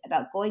grades,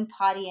 about going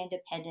potty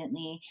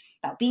independently,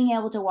 about being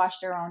able to wash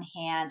their own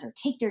hands or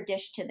take their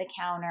dish to the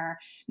counter,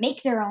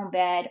 make their own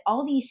bed.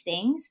 All these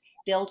things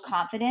build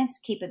confidence,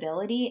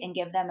 capability, and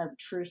give them a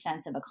true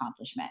sense of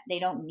accomplishment. They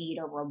don't need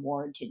a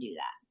reward to do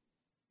that.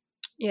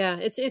 Yeah,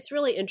 it's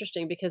really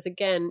interesting because,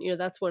 again,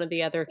 that's one of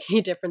the other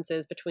key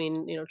differences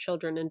between,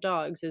 children and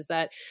dogs is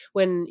that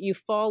when you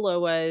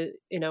follow a,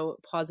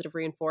 positive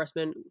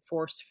reinforcement,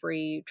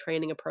 force-free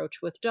training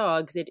approach with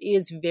dogs, it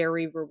is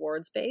very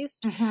rewards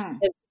based. Mm-hmm.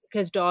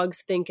 Because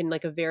dogs think in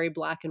like a very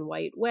black and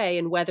white way.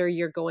 And whether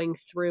you're going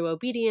through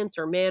obedience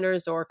or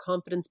manners or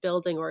confidence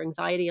building or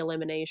anxiety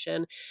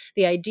elimination,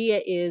 the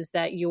idea is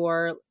that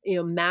you're,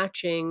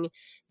 matching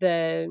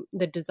the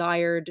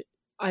desired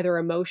either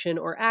emotion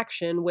or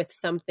action with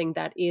something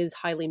that is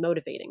highly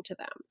motivating to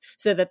them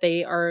so that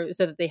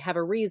they have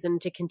a reason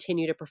to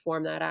continue to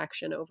perform that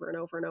action over and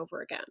over and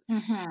over again.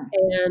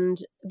 Mm-hmm.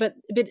 But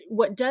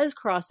what does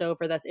cross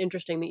over that's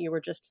interesting that you were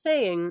just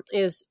saying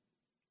is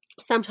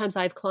sometimes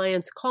I have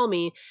clients call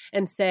me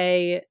and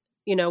say,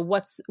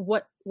 what's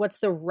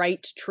the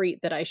right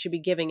treat that I should be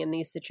giving in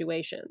these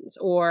situations?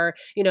 Or,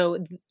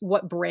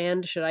 what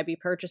brand should I be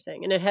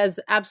purchasing? And it has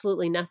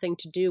absolutely nothing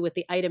to do with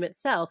the item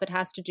itself. It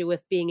has to do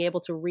with being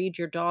able to read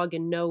your dog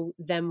and know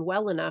them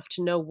well enough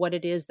to know what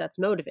it is that's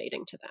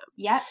motivating to them.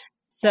 Yep.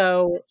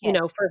 So,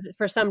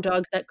 for some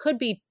dogs that could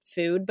be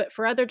food, but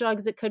for other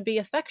dogs, it could be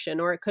affection,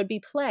 or it could be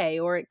play,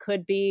 or it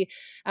could be,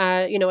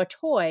 a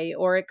toy,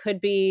 or it could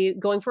be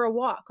going for a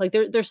walk. Like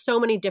there's so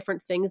many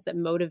different things that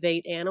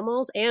motivate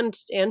animals and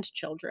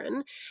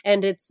children.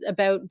 And it's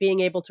about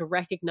being able to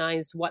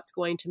recognize what's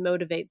going to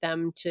motivate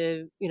them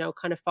to,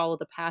 kind of follow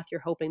the path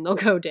you're hoping they'll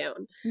go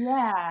down.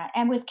 Yeah.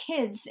 And with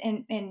kids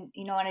and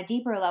on a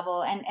deeper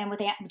level and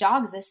with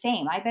dogs, the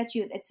same. I bet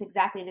you it's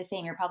exactly the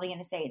same. You're probably going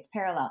to say it's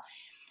parallel.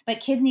 But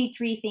kids need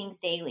three things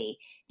daily.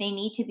 They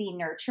need to be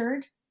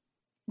nurtured,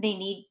 they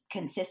need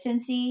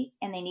consistency,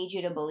 and they need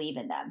you to believe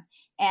in them.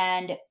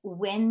 And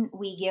when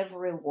we give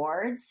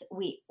rewards,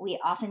 we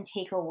often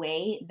take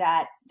away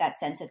that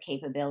sense of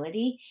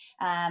capability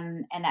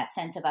and that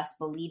sense of us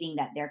believing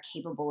that they're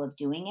capable of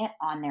doing it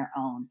on their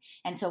own.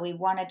 And so we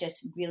want to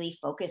just really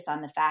focus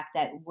on the fact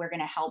that we're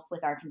going to help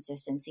with our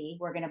consistency.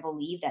 We're going to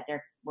believe that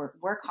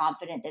we're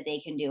confident that they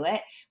can do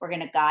it. We're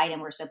going to guide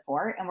and we're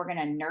support, and we're going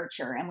to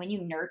nurture. And when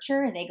you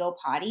nurture and they go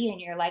potty and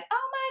you're like,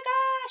 oh my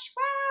gosh,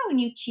 wow, and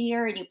you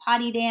cheer and you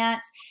potty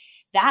dance,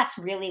 that's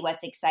really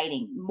what's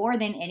exciting. More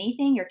than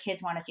anything, your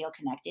kids want to feel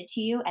connected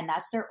to you, and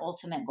that's their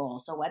ultimate goal.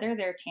 So whether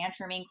they're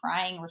tantruming,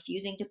 crying,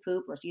 refusing to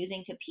poop,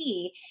 refusing to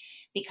pee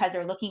because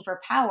they're looking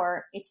for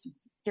power,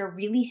 they're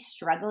really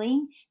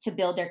struggling to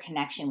build their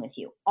connection with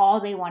you. All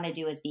they want to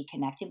do is be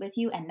connected with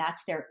you, and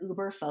that's their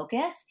uber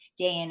focus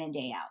day in and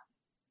day out.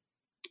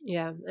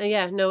 Yeah.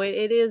 No,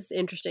 it is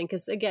interesting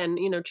because, again,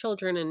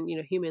 children and,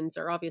 humans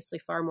are obviously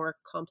far more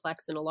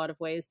complex in a lot of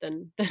ways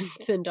than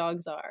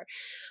dogs are.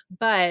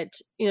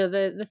 But,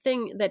 the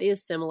thing that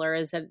is similar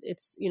is that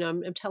it's,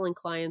 I'm telling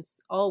clients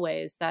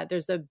always that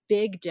there's a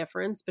big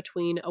difference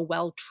between a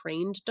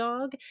well-trained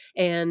dog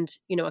and,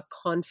 a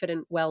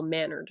confident,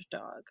 well-mannered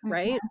dog,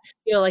 right?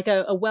 Mm-hmm. Like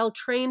a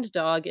well-trained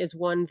dog is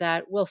one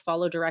that will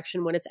follow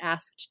direction when it's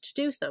asked to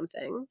do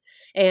something.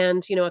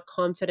 And, a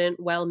confident,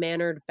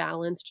 well-mannered,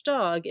 balanced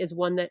dog is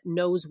one that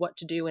knows what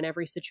to do in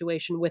every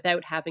situation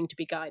without having to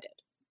be guided.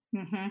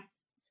 Mm-hmm.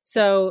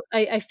 So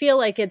I feel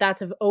like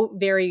that's a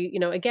very,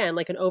 again,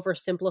 like an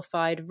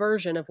oversimplified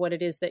version of what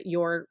it is that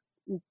you're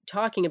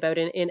talking about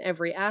in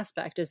every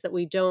aspect, is that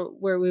we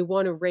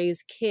want to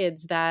raise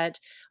kids that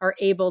are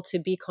able to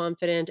be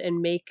confident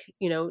and make,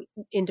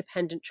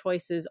 independent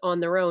choices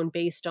on their own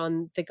based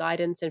on the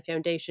guidance and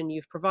foundation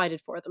you've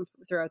provided for them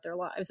throughout their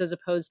lives, as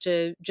opposed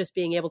to just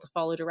being able to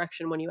follow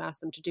direction when you ask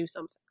them to do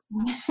something.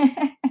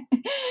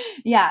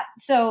 Yeah.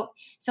 So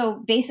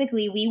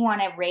basically we want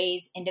to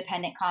raise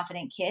independent,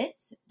 confident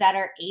kids that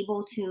are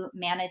able to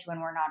manage when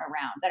we're not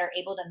around, that are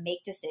able to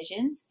make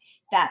decisions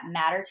that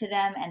matter to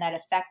them and that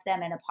affect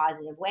them in a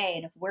positive way.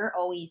 And if we're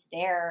always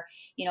there,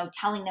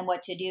 telling them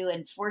what to do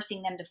and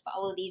forcing them to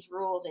follow these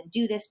rules and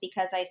do this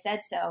because I said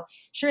so,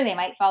 sure, they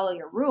might follow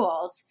your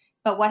rules,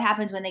 but what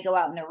happens when they go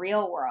out in the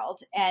real world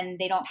and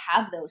they don't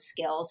have those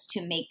skills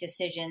to make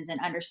decisions and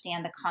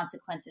understand the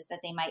consequences that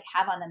they might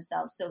have on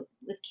themselves? So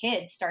with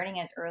kids starting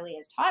as early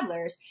as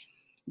toddlers,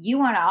 you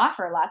want to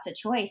offer lots of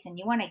choice and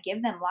you want to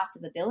give them lots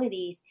of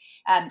abilities,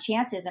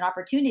 chances and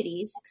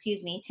opportunities,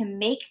 to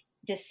make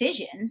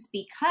decisions,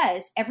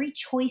 because every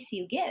choice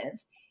you give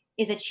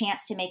is a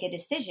chance to make a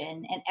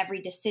decision, and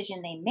every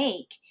decision they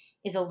make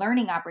is a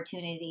learning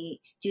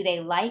opportunity. Do they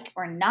like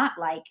or not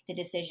like the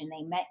decision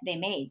they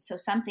made? So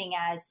something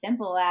as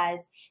simple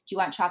as, do you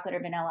want chocolate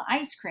or vanilla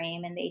ice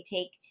cream? And they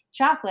take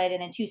chocolate,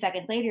 and then 2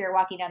 seconds later you're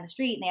walking down the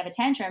street and they have a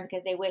tantrum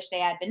because they wish they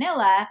had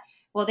vanilla.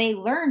 Well, they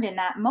learned in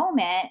that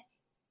moment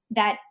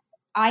that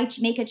I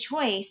make a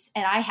choice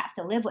and I have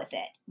to live with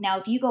it. Now,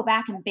 if you go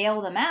back and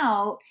bail them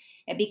out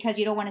because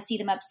you don't want to see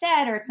them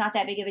upset, or it's not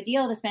that big of a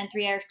deal to spend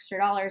 $3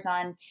 extra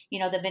on,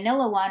 the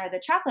vanilla one or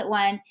the chocolate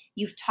one,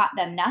 you've taught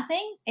them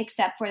nothing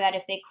except for that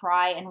if they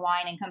cry and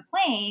whine and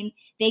complain,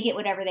 they get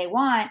whatever they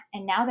want.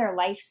 And now their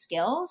life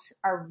skills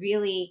are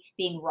really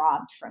being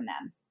robbed from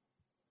them.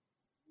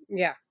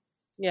 Yeah.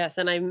 Yes.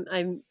 And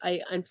I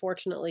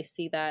unfortunately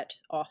see that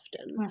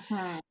often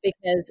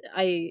because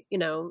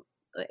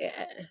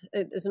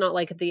it's not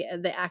like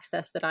the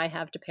access that I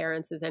have to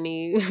parents is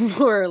any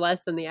more or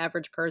less than the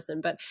average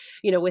person, but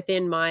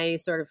within my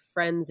sort of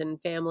friends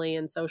and family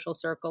and social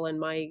circle and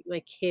my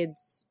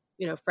kids,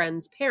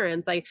 friends'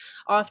 parents, I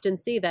often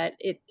see that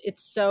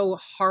it's so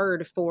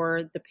hard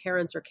for the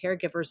parents or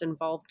caregivers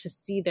involved to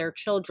see their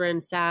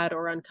children sad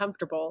or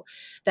uncomfortable,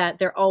 that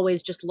they're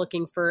always just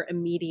looking for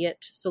immediate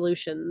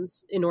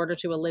solutions in order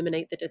to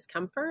eliminate the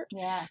discomfort.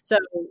 Yeah.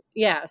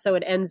 So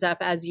it ends up,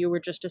 as you were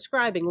just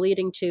describing,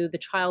 leading to the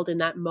child in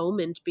that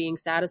moment being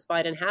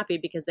satisfied and happy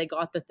because they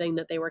got the thing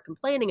that they were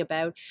complaining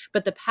about,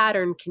 but the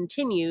pattern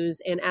continues.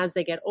 And as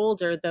they get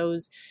older,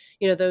 those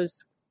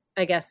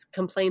I guess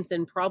complaints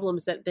and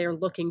problems that they're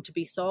looking to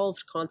be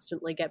solved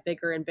constantly get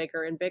bigger and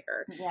bigger and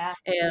bigger. Yeah.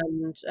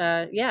 And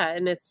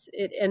and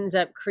it ends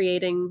up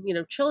creating,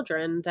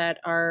 children that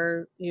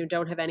are,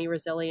 don't have any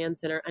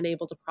resilience and are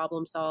unable to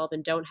problem solve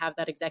and don't have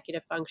that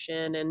executive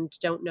function and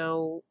don't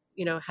know,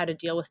 how to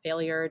deal with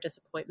failure or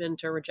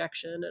disappointment or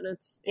rejection. And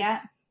it's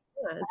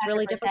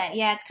really difficult.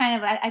 Yeah, it's kind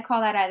of, I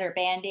call that either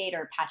Band-Aid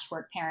or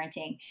patchwork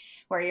parenting,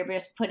 where you're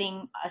just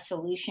putting a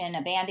solution,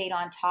 a Band-Aid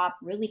on top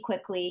really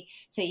quickly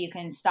so you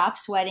can stop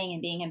sweating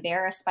and being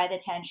embarrassed by the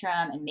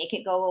tantrum and make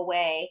it go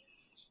away.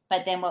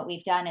 But then what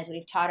we've done is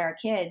we've taught our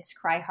kids,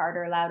 cry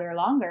harder, louder,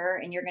 longer,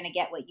 and you're going to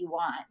get what you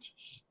want.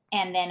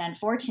 And then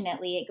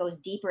unfortunately, it goes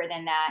deeper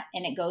than that.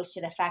 And it goes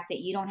to the fact that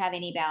you don't have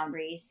any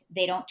boundaries.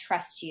 They don't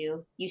trust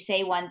you. You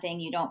say one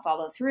thing, you don't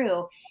follow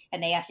through,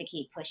 and they have to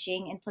keep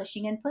pushing and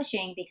pushing and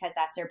pushing because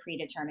that's their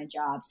predetermined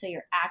job. So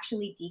you're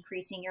actually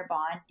decreasing your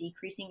bond,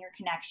 decreasing your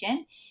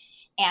connection,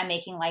 and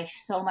making life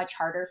so much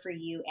harder for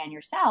you and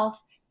yourself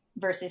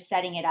versus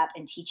setting it up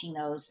and teaching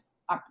those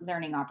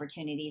learning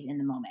opportunities in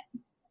the moment.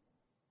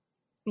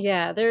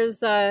 Yeah, there's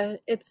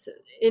it's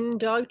in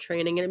dog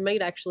training, and it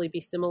might actually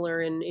be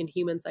similar in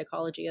human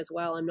psychology as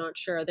well. I'm not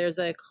sure. There's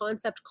a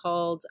concept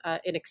called an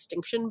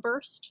extinction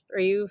burst. Are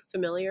you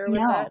familiar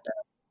with that?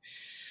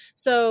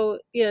 So,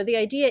 the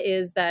idea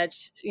is that,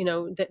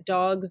 that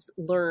dogs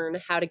learn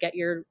how to get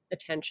your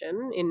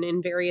attention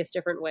in various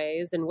different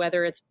ways. And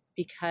whether it's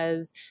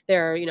because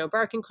they're,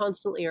 barking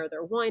constantly, or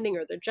they're whining,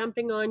 or they're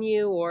jumping on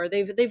you, or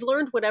they've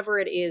learned whatever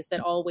it is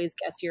that always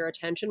gets your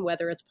attention,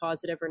 whether it's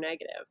positive or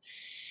negative.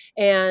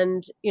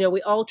 And,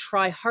 we all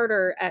try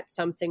harder at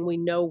something we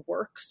know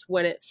works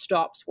when it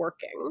stops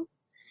working.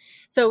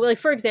 So, like,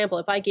 for example,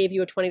 if I gave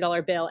you a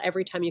 $20 bill,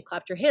 every time you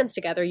clapped your hands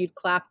together, you'd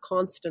clap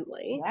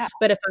constantly. Yeah.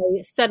 But if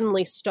I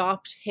suddenly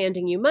stopped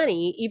handing you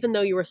money, even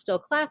though you were still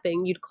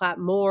clapping, you'd clap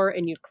more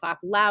and you'd clap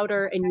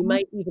louder, and you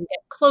might even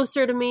get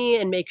closer to me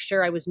and make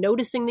sure I was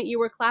noticing that you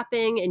were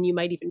clapping, and you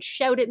might even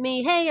shout at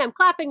me, "Hey, I'm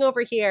clapping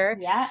over here."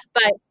 Yeah.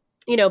 But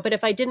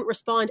if I didn't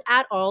respond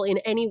at all in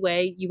any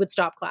way, you would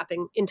stop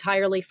clapping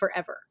entirely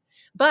forever.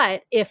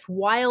 But if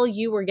while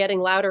you were getting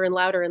louder and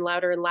louder and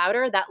louder and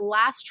louder, that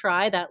last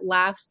try, that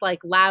last like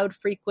loud,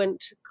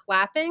 frequent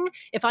clapping,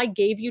 if I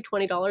gave you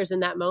 $20 in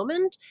that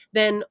moment,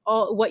 then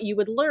what you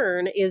would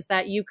learn is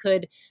that you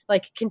could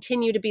like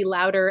continue to be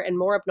louder and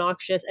more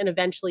obnoxious, and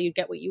eventually you'd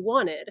get what you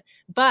wanted.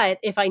 But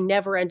if I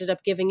never ended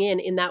up giving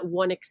in that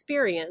one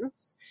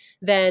experience,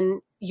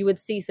 then you would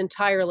cease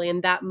entirely,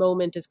 and that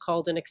moment is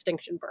called an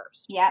extinction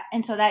burst. Yeah.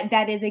 And so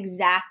that is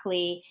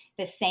exactly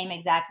the same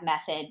exact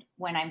method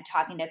when I'm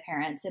talking to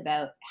parents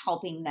about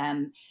helping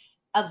them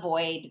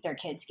avoid their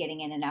kids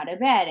getting in and out of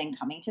bed and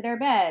coming to their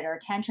bed or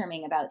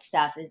tantruming about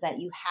stuff, is that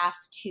you have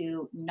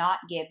to not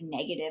give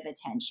negative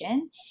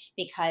attention,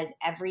 because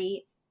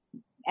every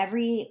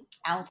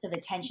ounce of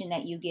attention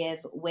that you give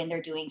when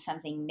they're doing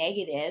something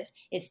negative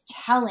is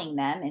telling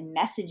them and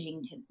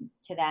messaging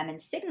to them and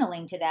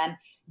signaling to them,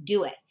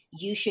 do it.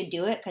 You should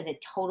do it because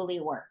it totally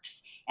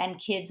works. And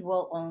kids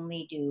will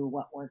only do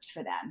what works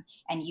for them.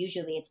 And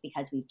usually it's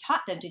because we've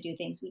taught them to do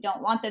things we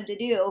don't want them to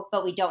do,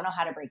 but we don't know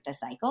how to break the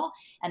cycle.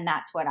 And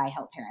that's what I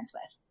help parents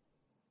with.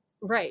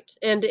 Right.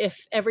 And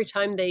if every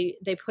time they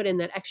put in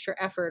that extra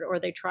effort, or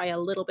they try a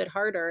little bit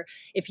harder,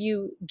 if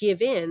you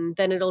give in,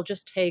 then it'll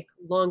just take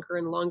longer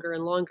and longer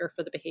and longer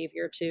for the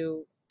behavior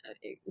to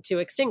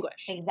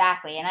extinguish.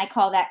 Exactly. And I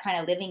call that kind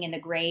of living in the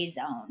gray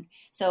zone.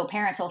 So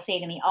parents will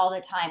say to me all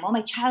the time, oh,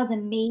 my child's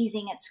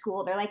amazing at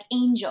school. They're like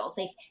angels.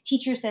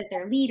 Teacher says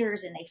they're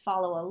leaders and they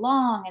follow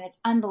along and it's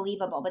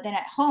unbelievable. But then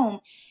at home,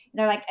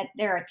 they're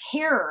a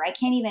terror. I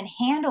can't even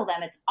handle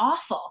them. It's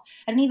awful.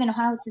 I don't even know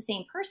how it's the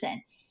same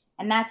person.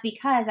 And that's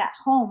because at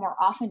home, we're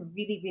often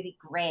really, really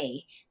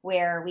gray,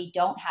 where we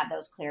don't have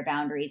those clear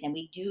boundaries and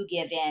we do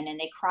give in, and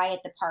they cry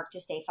at the park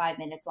to stay 5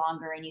 minutes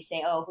longer. And you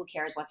say, oh, who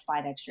cares? What's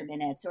 5 extra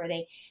minutes? Or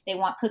they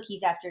want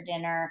cookies after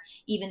dinner,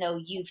 even though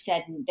you've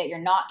said that you're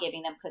not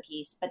giving them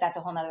cookies. But that's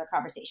a whole nother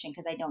conversation,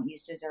 because I don't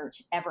use dessert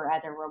ever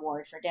as a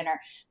reward for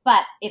dinner.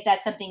 But if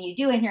that's something you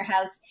do in your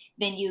house,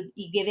 then you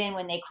give in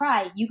when they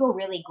cry, you go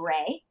really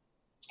gray.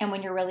 And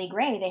when you're really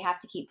gray, they have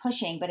to keep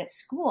pushing. But at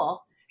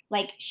school,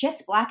 like,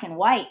 shit's black and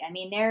white. I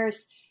mean,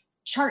 there's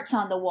charts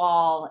on the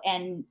wall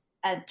and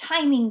a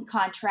timing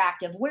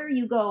contract of where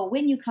you go,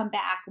 when you come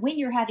back, when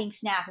you're having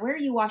snack, where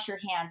you wash your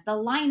hands, the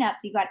lineup,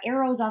 you got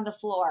arrows on the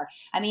floor.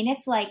 I mean,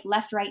 it's like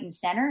left, right, and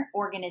center,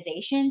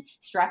 organization,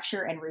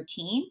 structure, and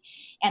routine.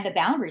 And the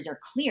boundaries are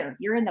clear.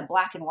 You're in the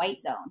black and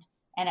white zone.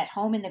 And at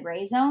home in the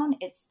gray zone,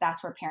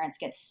 that's where parents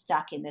get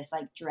stuck in this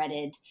like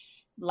dreaded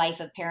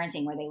life of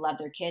parenting, where they love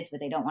their kids, but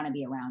they don't want to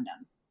be around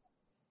them.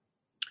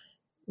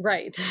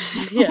 Right.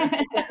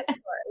 Yeah.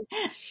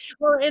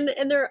 Well,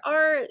 and there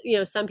are,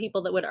 some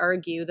people that would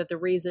argue that the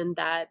reason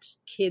that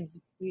kids,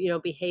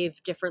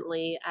 behave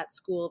differently at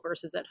school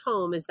versus at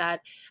home is that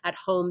at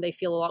home they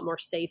feel a lot more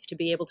safe to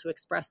be able to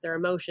express their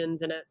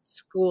emotions, and at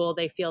school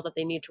they feel that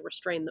they need to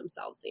restrain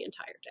themselves the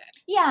entire day.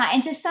 Yeah,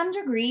 and to some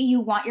degree you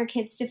want your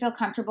kids to feel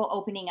comfortable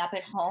opening up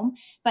at home,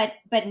 but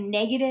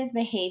negative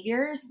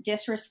behaviors,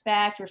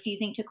 disrespect,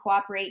 refusing to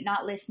cooperate,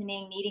 not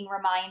listening, needing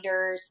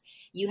reminders,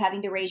 you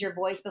having to raise your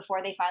voice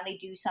before they finally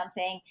do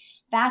something,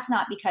 that's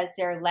not because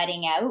they're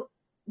letting out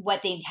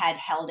what they had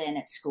held in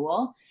at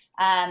school.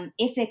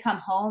 If they come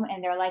home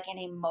and they're like an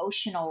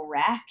emotional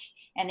wreck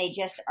and they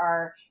just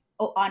are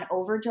on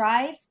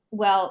overdrive,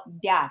 well,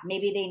 yeah,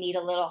 maybe they need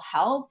a little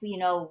help,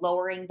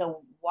 lowering the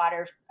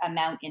water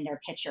amount in their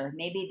pitcher.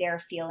 Maybe they're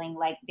feeling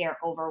like they're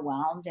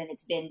overwhelmed and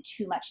it's been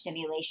too much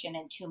stimulation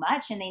and too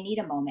much, and they need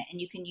a moment. And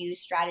you can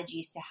use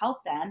strategies to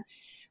help them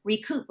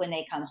recoup when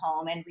they come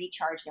home and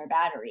recharge their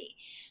battery.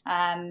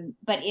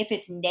 But if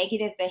it's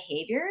negative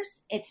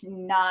behaviors, it's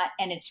not,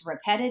 and it's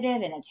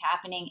repetitive and it's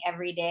happening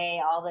every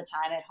day, all the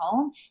time at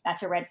home,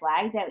 that's a red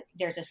flag that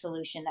there's a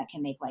solution that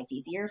can make life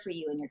easier for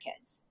you and your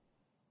kids.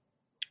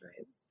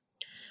 Right.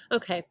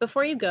 Okay,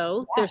 before you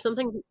go, yeah.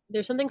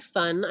 There's something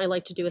fun I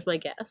like to do with my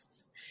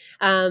guests.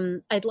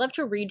 I'd love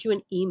to read you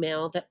an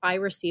email that I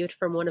received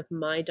from one of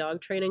my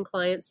dog training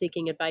clients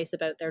seeking advice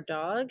about their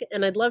dog,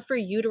 and I'd love for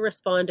you to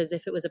respond as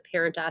if it was a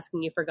parent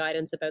asking you for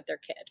guidance about their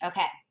kid.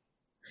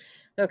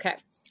 Okay,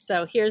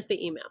 so here's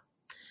the email.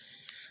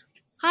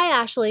 Hi,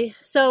 Ashley.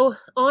 So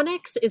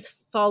Onyx is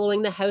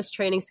following the house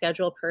training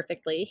schedule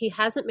perfectly. He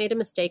hasn't made a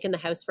mistake in the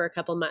house for a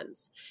couple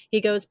months. He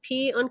goes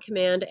pee on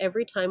command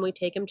every time we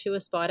take him to a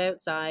spot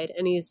outside,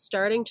 and he's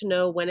starting to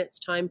know when it's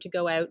time to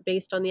go out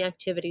based on the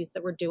activities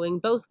that we're doing,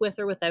 both with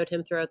or without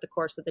him throughout the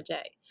course of the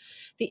day.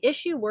 The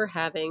issue we're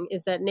having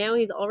is that now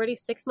he's already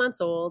 6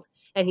 months old,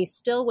 and he's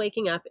still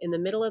waking up in the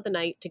middle of the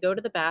night to go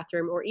to the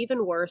bathroom, or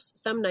even worse,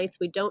 some nights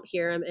we don't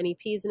hear him and he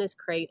pees in his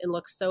crate and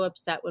looks so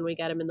upset when we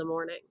get him in the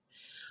morning.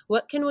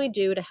 What can we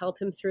do to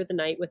help him through the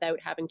night without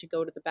having to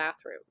go to the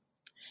bathroom?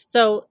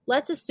 So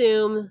let's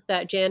assume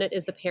that Janet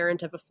is the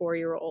parent of a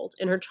 4-year-old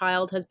and her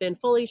child has been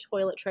fully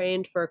toilet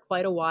trained for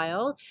quite a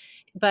while,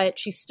 but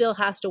she still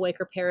has to wake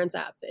her parents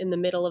up in the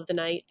middle of the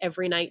night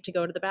every night to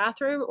go to the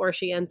bathroom, or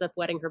she ends up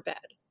wetting her bed.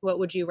 What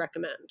would you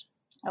recommend?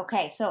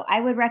 Okay, so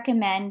I would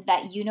recommend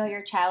that you know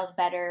your child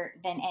better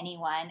than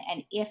anyone.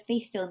 And if they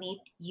still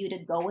need you to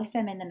go with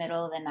them in the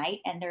middle of the night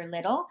and they're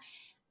little,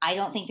 I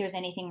don't think there's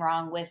anything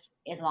wrong with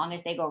as long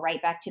as they go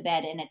right back to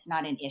bed and it's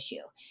not an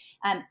issue.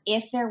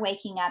 If they're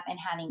waking up and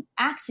having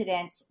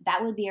accidents,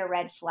 that would be a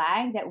red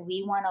flag that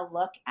we want to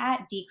look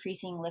at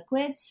decreasing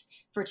liquids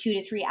for 2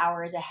 to 3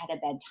 hours ahead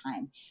of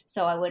bedtime.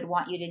 So I would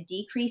want you to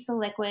decrease the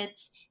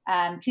liquids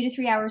 2 to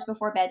 3 hours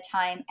before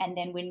bedtime. And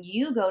then when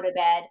you go to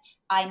bed,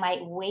 I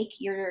might wake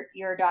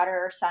your daughter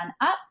or son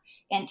up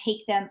and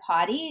take them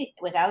potty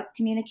without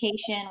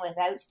communication,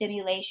 without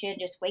stimulation.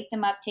 Just wake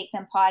them up, take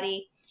them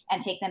potty,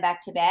 and take them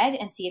back to bed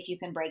and see if you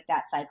can break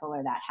that cycle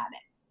or that habit.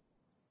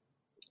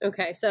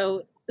 Okay,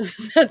 so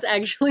that's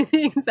actually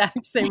the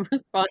exact same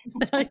response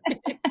that I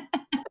gave.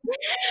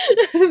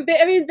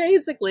 I mean,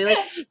 basically,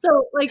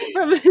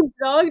 from a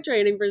dog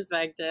training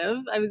perspective,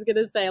 I was going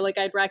to say,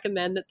 I'd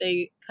recommend that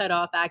they cut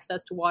off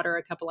access to water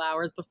a couple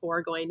hours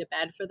before going to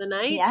bed for the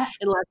night. Yeah.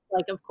 Unless,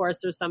 of course,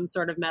 there's some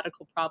sort of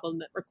medical problem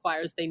that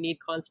requires they need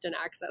constant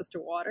access to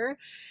water.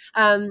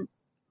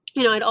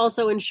 I'd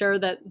also ensure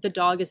that the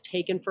dog is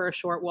taken for a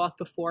short walk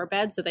before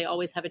bed, so they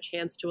always have a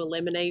chance to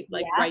eliminate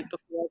right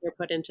before they're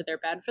put into their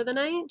bed for the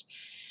night.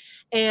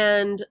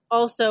 And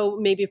also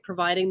maybe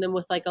providing them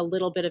with a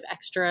little bit of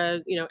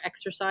extra,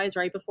 exercise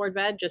right before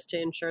bed, just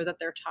to ensure that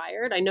they're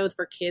tired. I know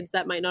for kids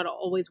that might not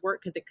always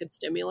work because it could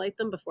stimulate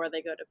them before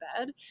they go to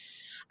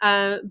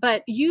bed.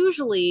 But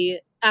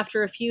usually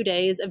after a few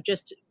days of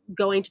just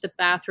going to the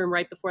bathroom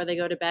right before they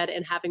go to bed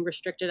and having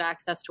restricted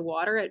access to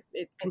water,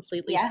 it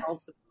completely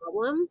solves the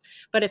problem.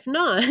 But if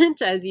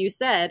not, as you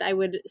said, I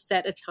would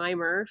set a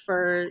timer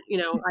for,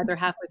 either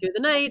halfway through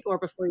the night or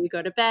before you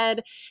go to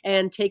bed,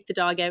 and take the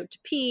dog out to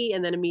pee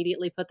and then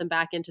immediately put them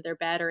back into their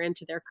bed or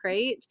into their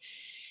crate.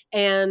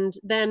 And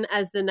then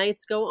as the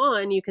nights go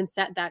on, you can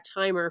set that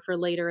timer for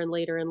later and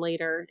later and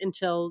later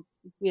until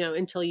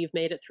you've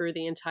made it through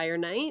the entire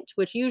night,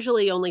 which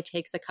usually only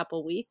takes a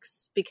couple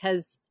weeks,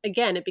 because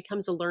again, it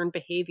becomes a learned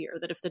behavior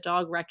that if the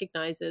dog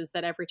recognizes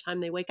that every time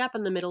they wake up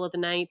in the middle of the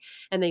night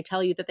and they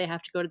tell you that they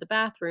have to go to the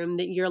bathroom,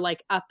 that you're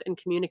up and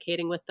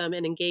communicating with them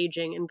and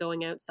engaging and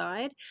going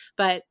outside.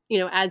 But,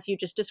 as you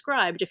just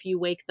described, if you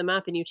wake them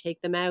up and you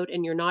take them out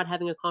and you're not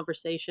having a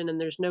conversation and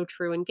there's no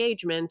true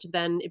engagement,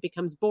 then it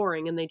becomes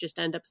boring and they just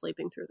end up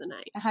sleeping through the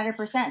night.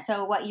 100%.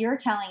 So what you're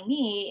telling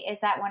me is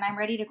that when I'm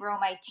ready to grow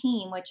my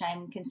team, which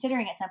I'm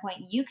considering at some point,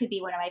 you could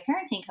be one of my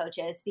parenting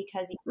coaches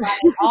because you've got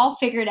it all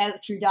figured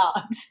out through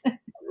dogs.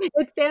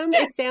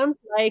 It sounds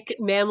like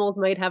mammals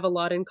might have a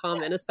lot in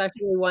common,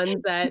 especially ones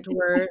that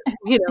were,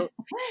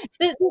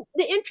 the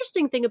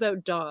interesting thing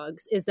about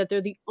dogs is that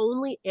they're the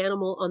only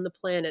animal on the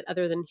planet,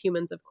 other than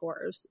humans, of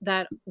course,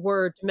 that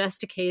were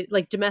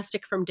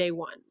domestic from day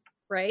one,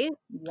 right?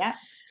 Yeah.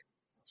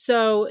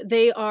 So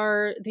they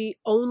are the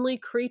only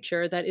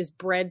creature that is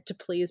bred to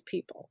please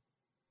people.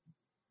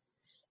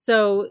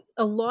 So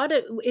a lot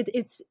of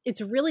it's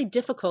really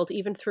difficult,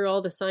 even through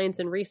all the science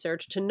and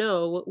research, to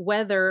know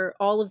whether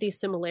all of these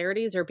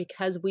similarities are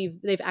because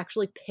they've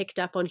actually picked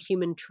up on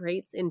human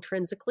traits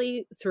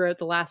intrinsically throughout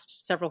the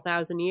last several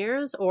thousand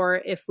years, or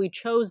if we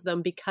chose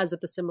them because of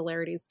the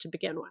similarities to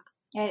begin with.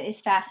 It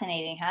is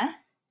fascinating, huh?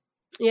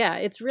 Yeah,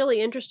 it's really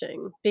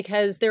interesting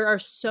because there are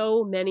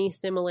so many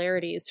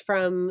similarities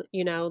from,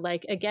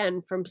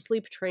 again, from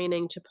sleep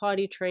training to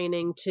potty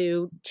training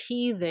to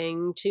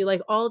teething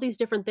to all these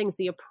different things.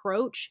 The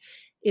approach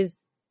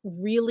is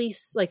really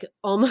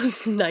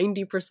almost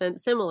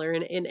 90% similar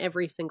in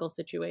every single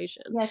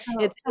situation. Yeah,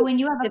 so when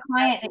you have a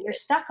client that you're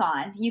stuck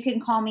on, you can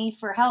call me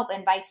for help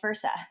and vice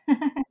versa.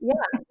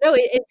 Yeah, no,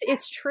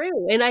 it's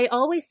true. And I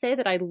always say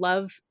that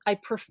I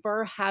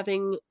prefer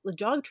having the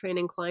dog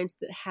training clients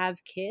that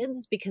have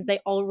kids because they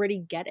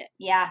already get it.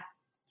 Yeah,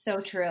 so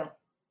true.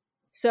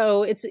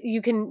 So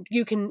you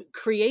can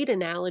create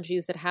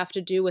analogies that have to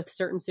do with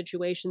certain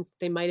situations that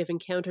they might have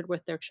encountered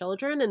with their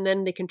children, and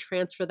then they can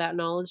transfer that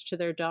knowledge to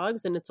their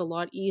dogs, and it's a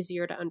lot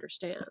easier to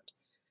understand.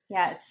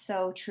 Yeah, it's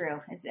so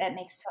true. It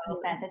makes total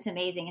sense. It's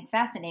amazing. It's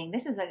fascinating.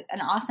 This was an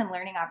awesome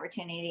learning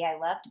opportunity. I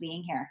loved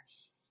being here.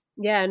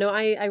 Yeah, no,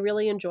 I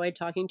really enjoyed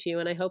talking to you,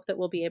 and I hope that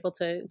we'll be able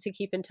to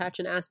keep in touch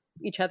and ask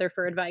each other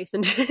for advice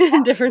in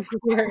different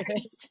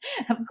scenarios.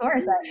 Of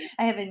course.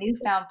 I have a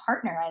newfound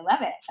partner. I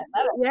love it.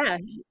 Yeah,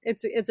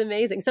 it's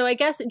amazing. So I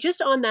guess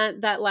just on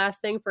that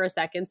last thing for a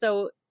second.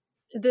 So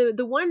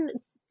the one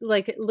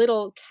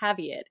little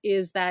caveat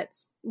is that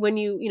when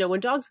when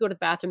dogs go to the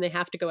bathroom, they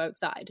have to go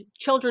outside.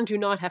 Children do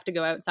not have to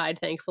go outside.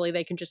 Thankfully,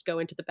 they can just go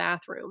into the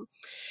bathroom.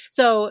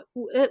 So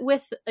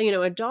with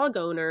a dog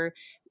owner,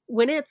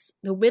 when it's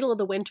the middle of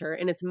the winter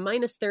and it's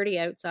minus 30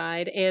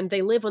 outside and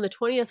they live on the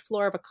 20th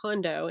floor of a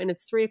condo and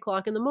it's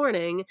 3:00 in the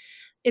morning,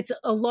 it's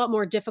a lot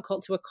more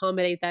difficult to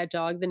accommodate that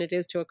dog than it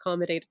is to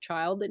accommodate a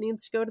child that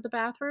needs to go to the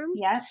bathroom.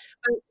 Yeah.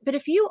 But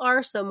if you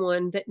are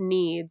someone that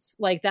needs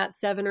that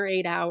 7 or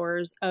 8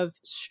 hours of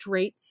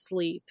straight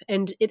sleep,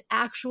 and it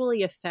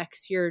actually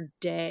affects your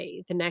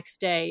day the next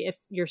day if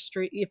your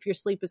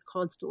sleep is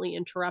constantly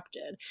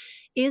interrupted,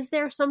 is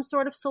there some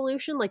sort of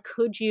solution?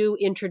 Could you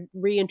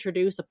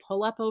reintroduce a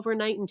pull-up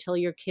overnight until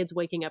your kid's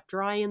waking up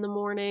dry in the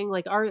morning?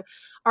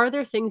 Are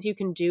there things you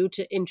can do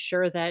to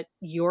ensure that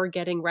you're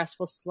getting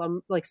restful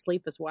like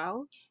sleep as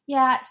well?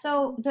 Yeah.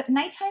 So the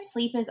nighttime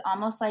sleep is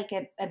almost like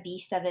a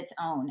beast of its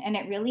own. And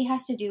it really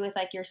has to do with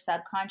like your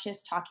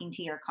subconscious talking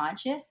to your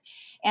conscious.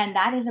 And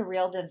that is a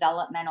real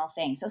developmental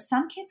thing. So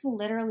some kids will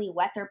literally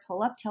wet their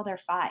pull up till they're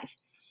 5.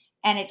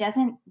 And they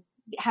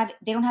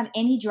don't have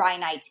any dry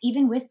nights,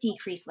 even with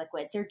decreased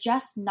liquids. They're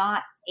just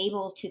not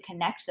able to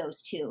connect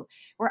those two.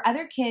 Where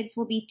other kids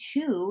will be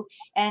 2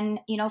 and,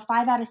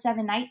 5 out of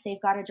 7 nights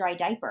they've got a dry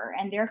diaper,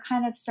 and they're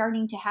kind of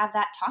starting to have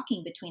that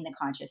talking between the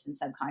conscious and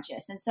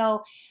subconscious. And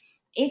so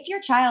if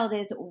your child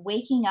is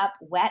waking up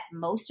wet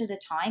most of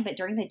the time, but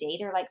during the day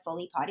they're like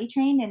fully potty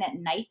trained, and at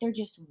night they're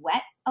just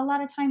wet a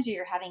lot of times, or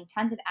you're having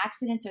tons of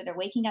accidents, or they're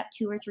waking up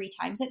 2 or 3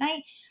 times at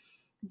night,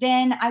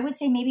 then I would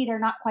say maybe they're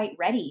not quite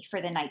ready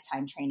for the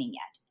nighttime training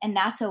yet. And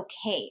that's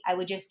okay. I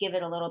would just give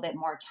it a little bit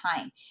more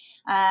time.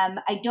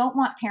 I don't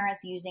want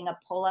parents using a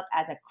pull-up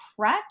as a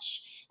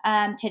crutch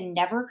to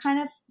never kind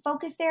of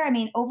focus there. I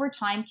mean, over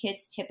time,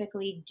 kids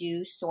typically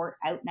do sort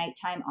out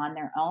nighttime on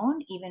their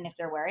own, even if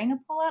they're wearing a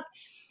pull-up,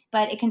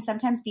 but it can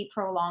sometimes be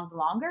prolonged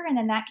longer. And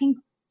then that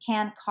can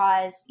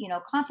cause,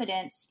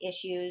 confidence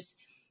issues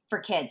for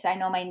kids. I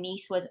know my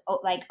niece was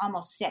like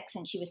almost 6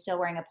 and she was still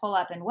wearing a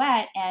pull-up and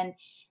wet. And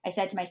I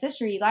said to my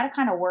sister, you got to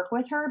kind of work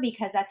with her,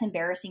 because that's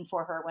embarrassing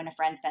for her when a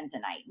friend spends the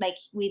night. Like,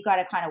 we've got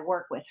to kind of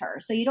work with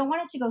her. So you don't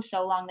want it to go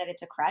so long that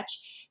it's a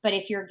crutch. But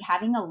if you're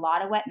having a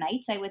lot of wet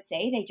nights, I would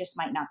say they just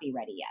might not be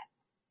ready yet.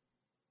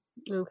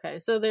 Okay.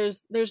 So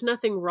there's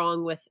nothing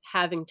wrong with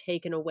having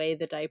taken away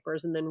the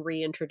diapers and then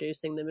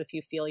reintroducing them if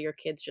you feel your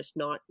kid's just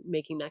not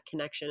making that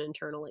connection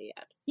internally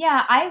yet.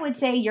 Yeah, I would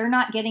say you're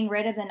not getting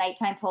rid of the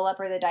nighttime pull-up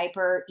or the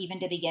diaper even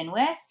to begin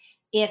with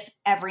if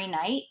every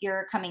night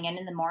you're coming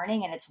in the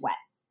morning and it's wet.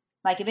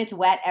 Like, if it's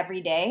wet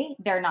every day,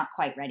 they're not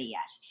quite ready yet.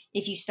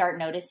 If you start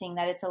noticing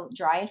that it's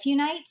dry a few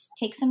nights,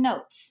 take some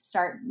notes.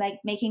 Start like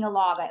making a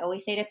log. I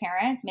always say to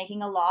parents,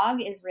 making a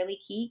log is really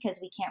key, because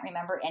we can't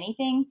remember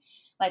anything,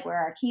 like where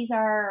our keys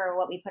are or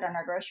what we put on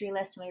our grocery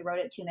list when we wrote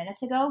it 2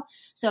 minutes ago.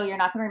 So you're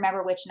not going to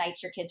remember which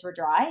nights your kids were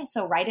dry.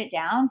 So write it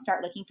down,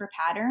 start looking for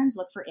patterns,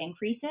 look for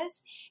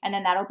increases, and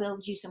then that'll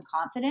build you some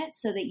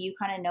confidence so that you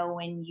kind of know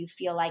when you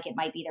feel like it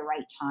might be the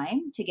right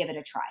time to give it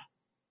a try.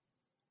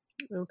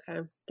 Okay.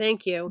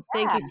 Thank you.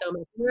 Yeah. Thank you so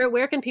much.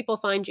 Where can people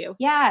find you?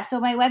 Yeah. So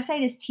my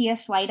website is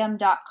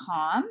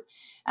tiaslightum.com.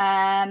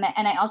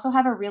 And I also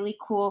have a really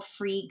cool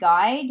free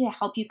guide to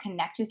help you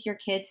connect with your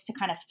kids to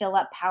kind of fill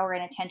up power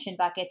and attention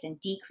buckets and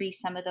decrease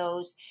some of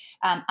those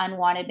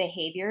unwanted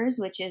behaviors,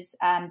 which is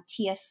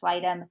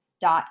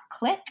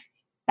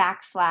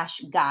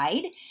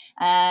tiaslightum.click/guide.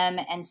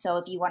 And so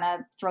if you want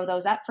to throw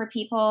those up for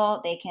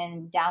people, they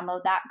can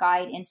download that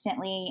guide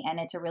instantly. And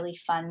it's a really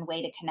fun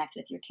way to connect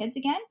with your kids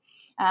again.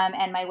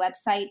 And my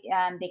website,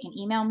 they can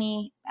email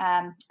me.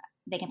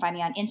 They can find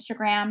me on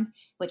Instagram,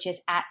 which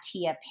is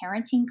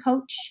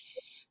 @TiaParentingCoach.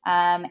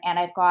 And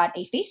I've got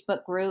a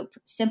Facebook group,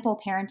 Simple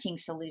Parenting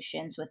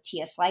Solutions with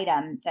Tia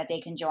Slightum, that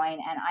they can join.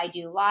 And I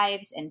do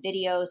lives and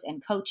videos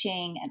and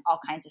coaching and all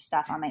kinds of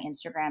stuff on my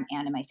Instagram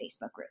and in my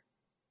Facebook group.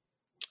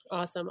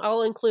 Awesome.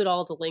 I'll include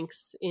all the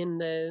links in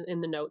the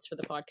notes for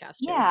the podcast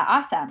too. Yeah,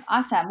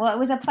 awesome. Well, it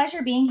was a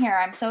pleasure being here.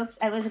 It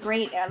was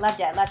great. I loved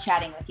it. I loved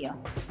chatting with you.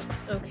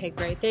 Okay,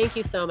 great. Thank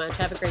you so much.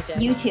 Have a great day.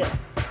 You too.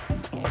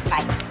 Okay,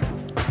 bye.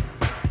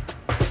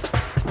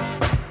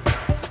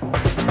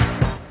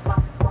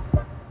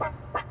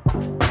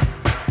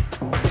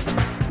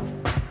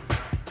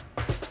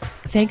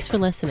 Thanks for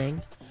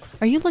listening.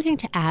 Are you looking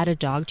to add a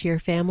dog to your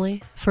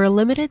family? For a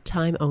limited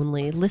time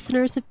only,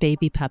 listeners of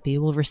Baby Puppy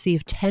will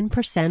receive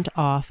 10%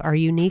 off our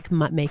unique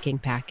mutt-making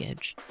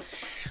package.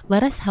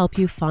 Let us help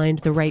you find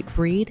the right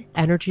breed,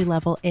 energy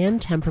level,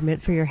 and temperament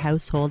for your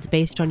household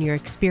based on your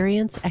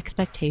experience,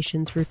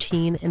 expectations,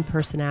 routine, and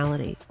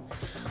personality.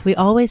 We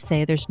always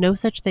say there's no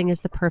such thing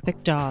as the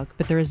perfect dog,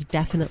 but there is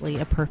definitely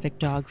a perfect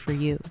dog for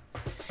you.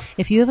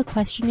 If you have a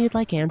question you'd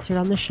like answered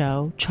on the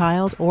show,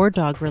 child or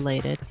dog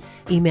related,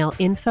 email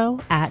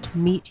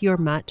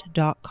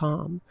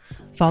info@meetyourmutt.com.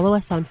 Follow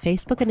us on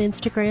Facebook and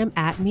Instagram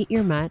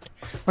 @meetyourmutt,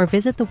 or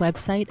visit the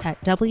website at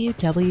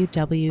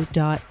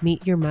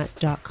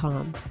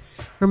www.meetyourmutt.com.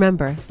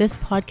 Remember, this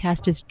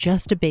podcast is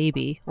just a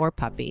baby or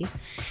puppy,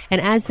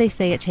 and as they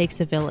say, it takes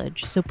a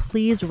village, so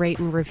please rate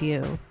and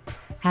review.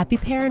 Happy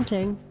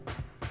parenting!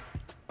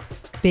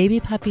 Baby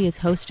Puppy is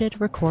hosted,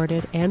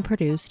 recorded, and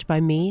produced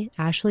by me,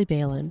 Ashley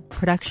Balin,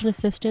 production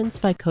assistance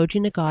by Koji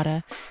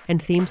Nagata,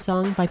 and theme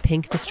song by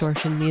Pink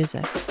Distortion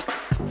Music.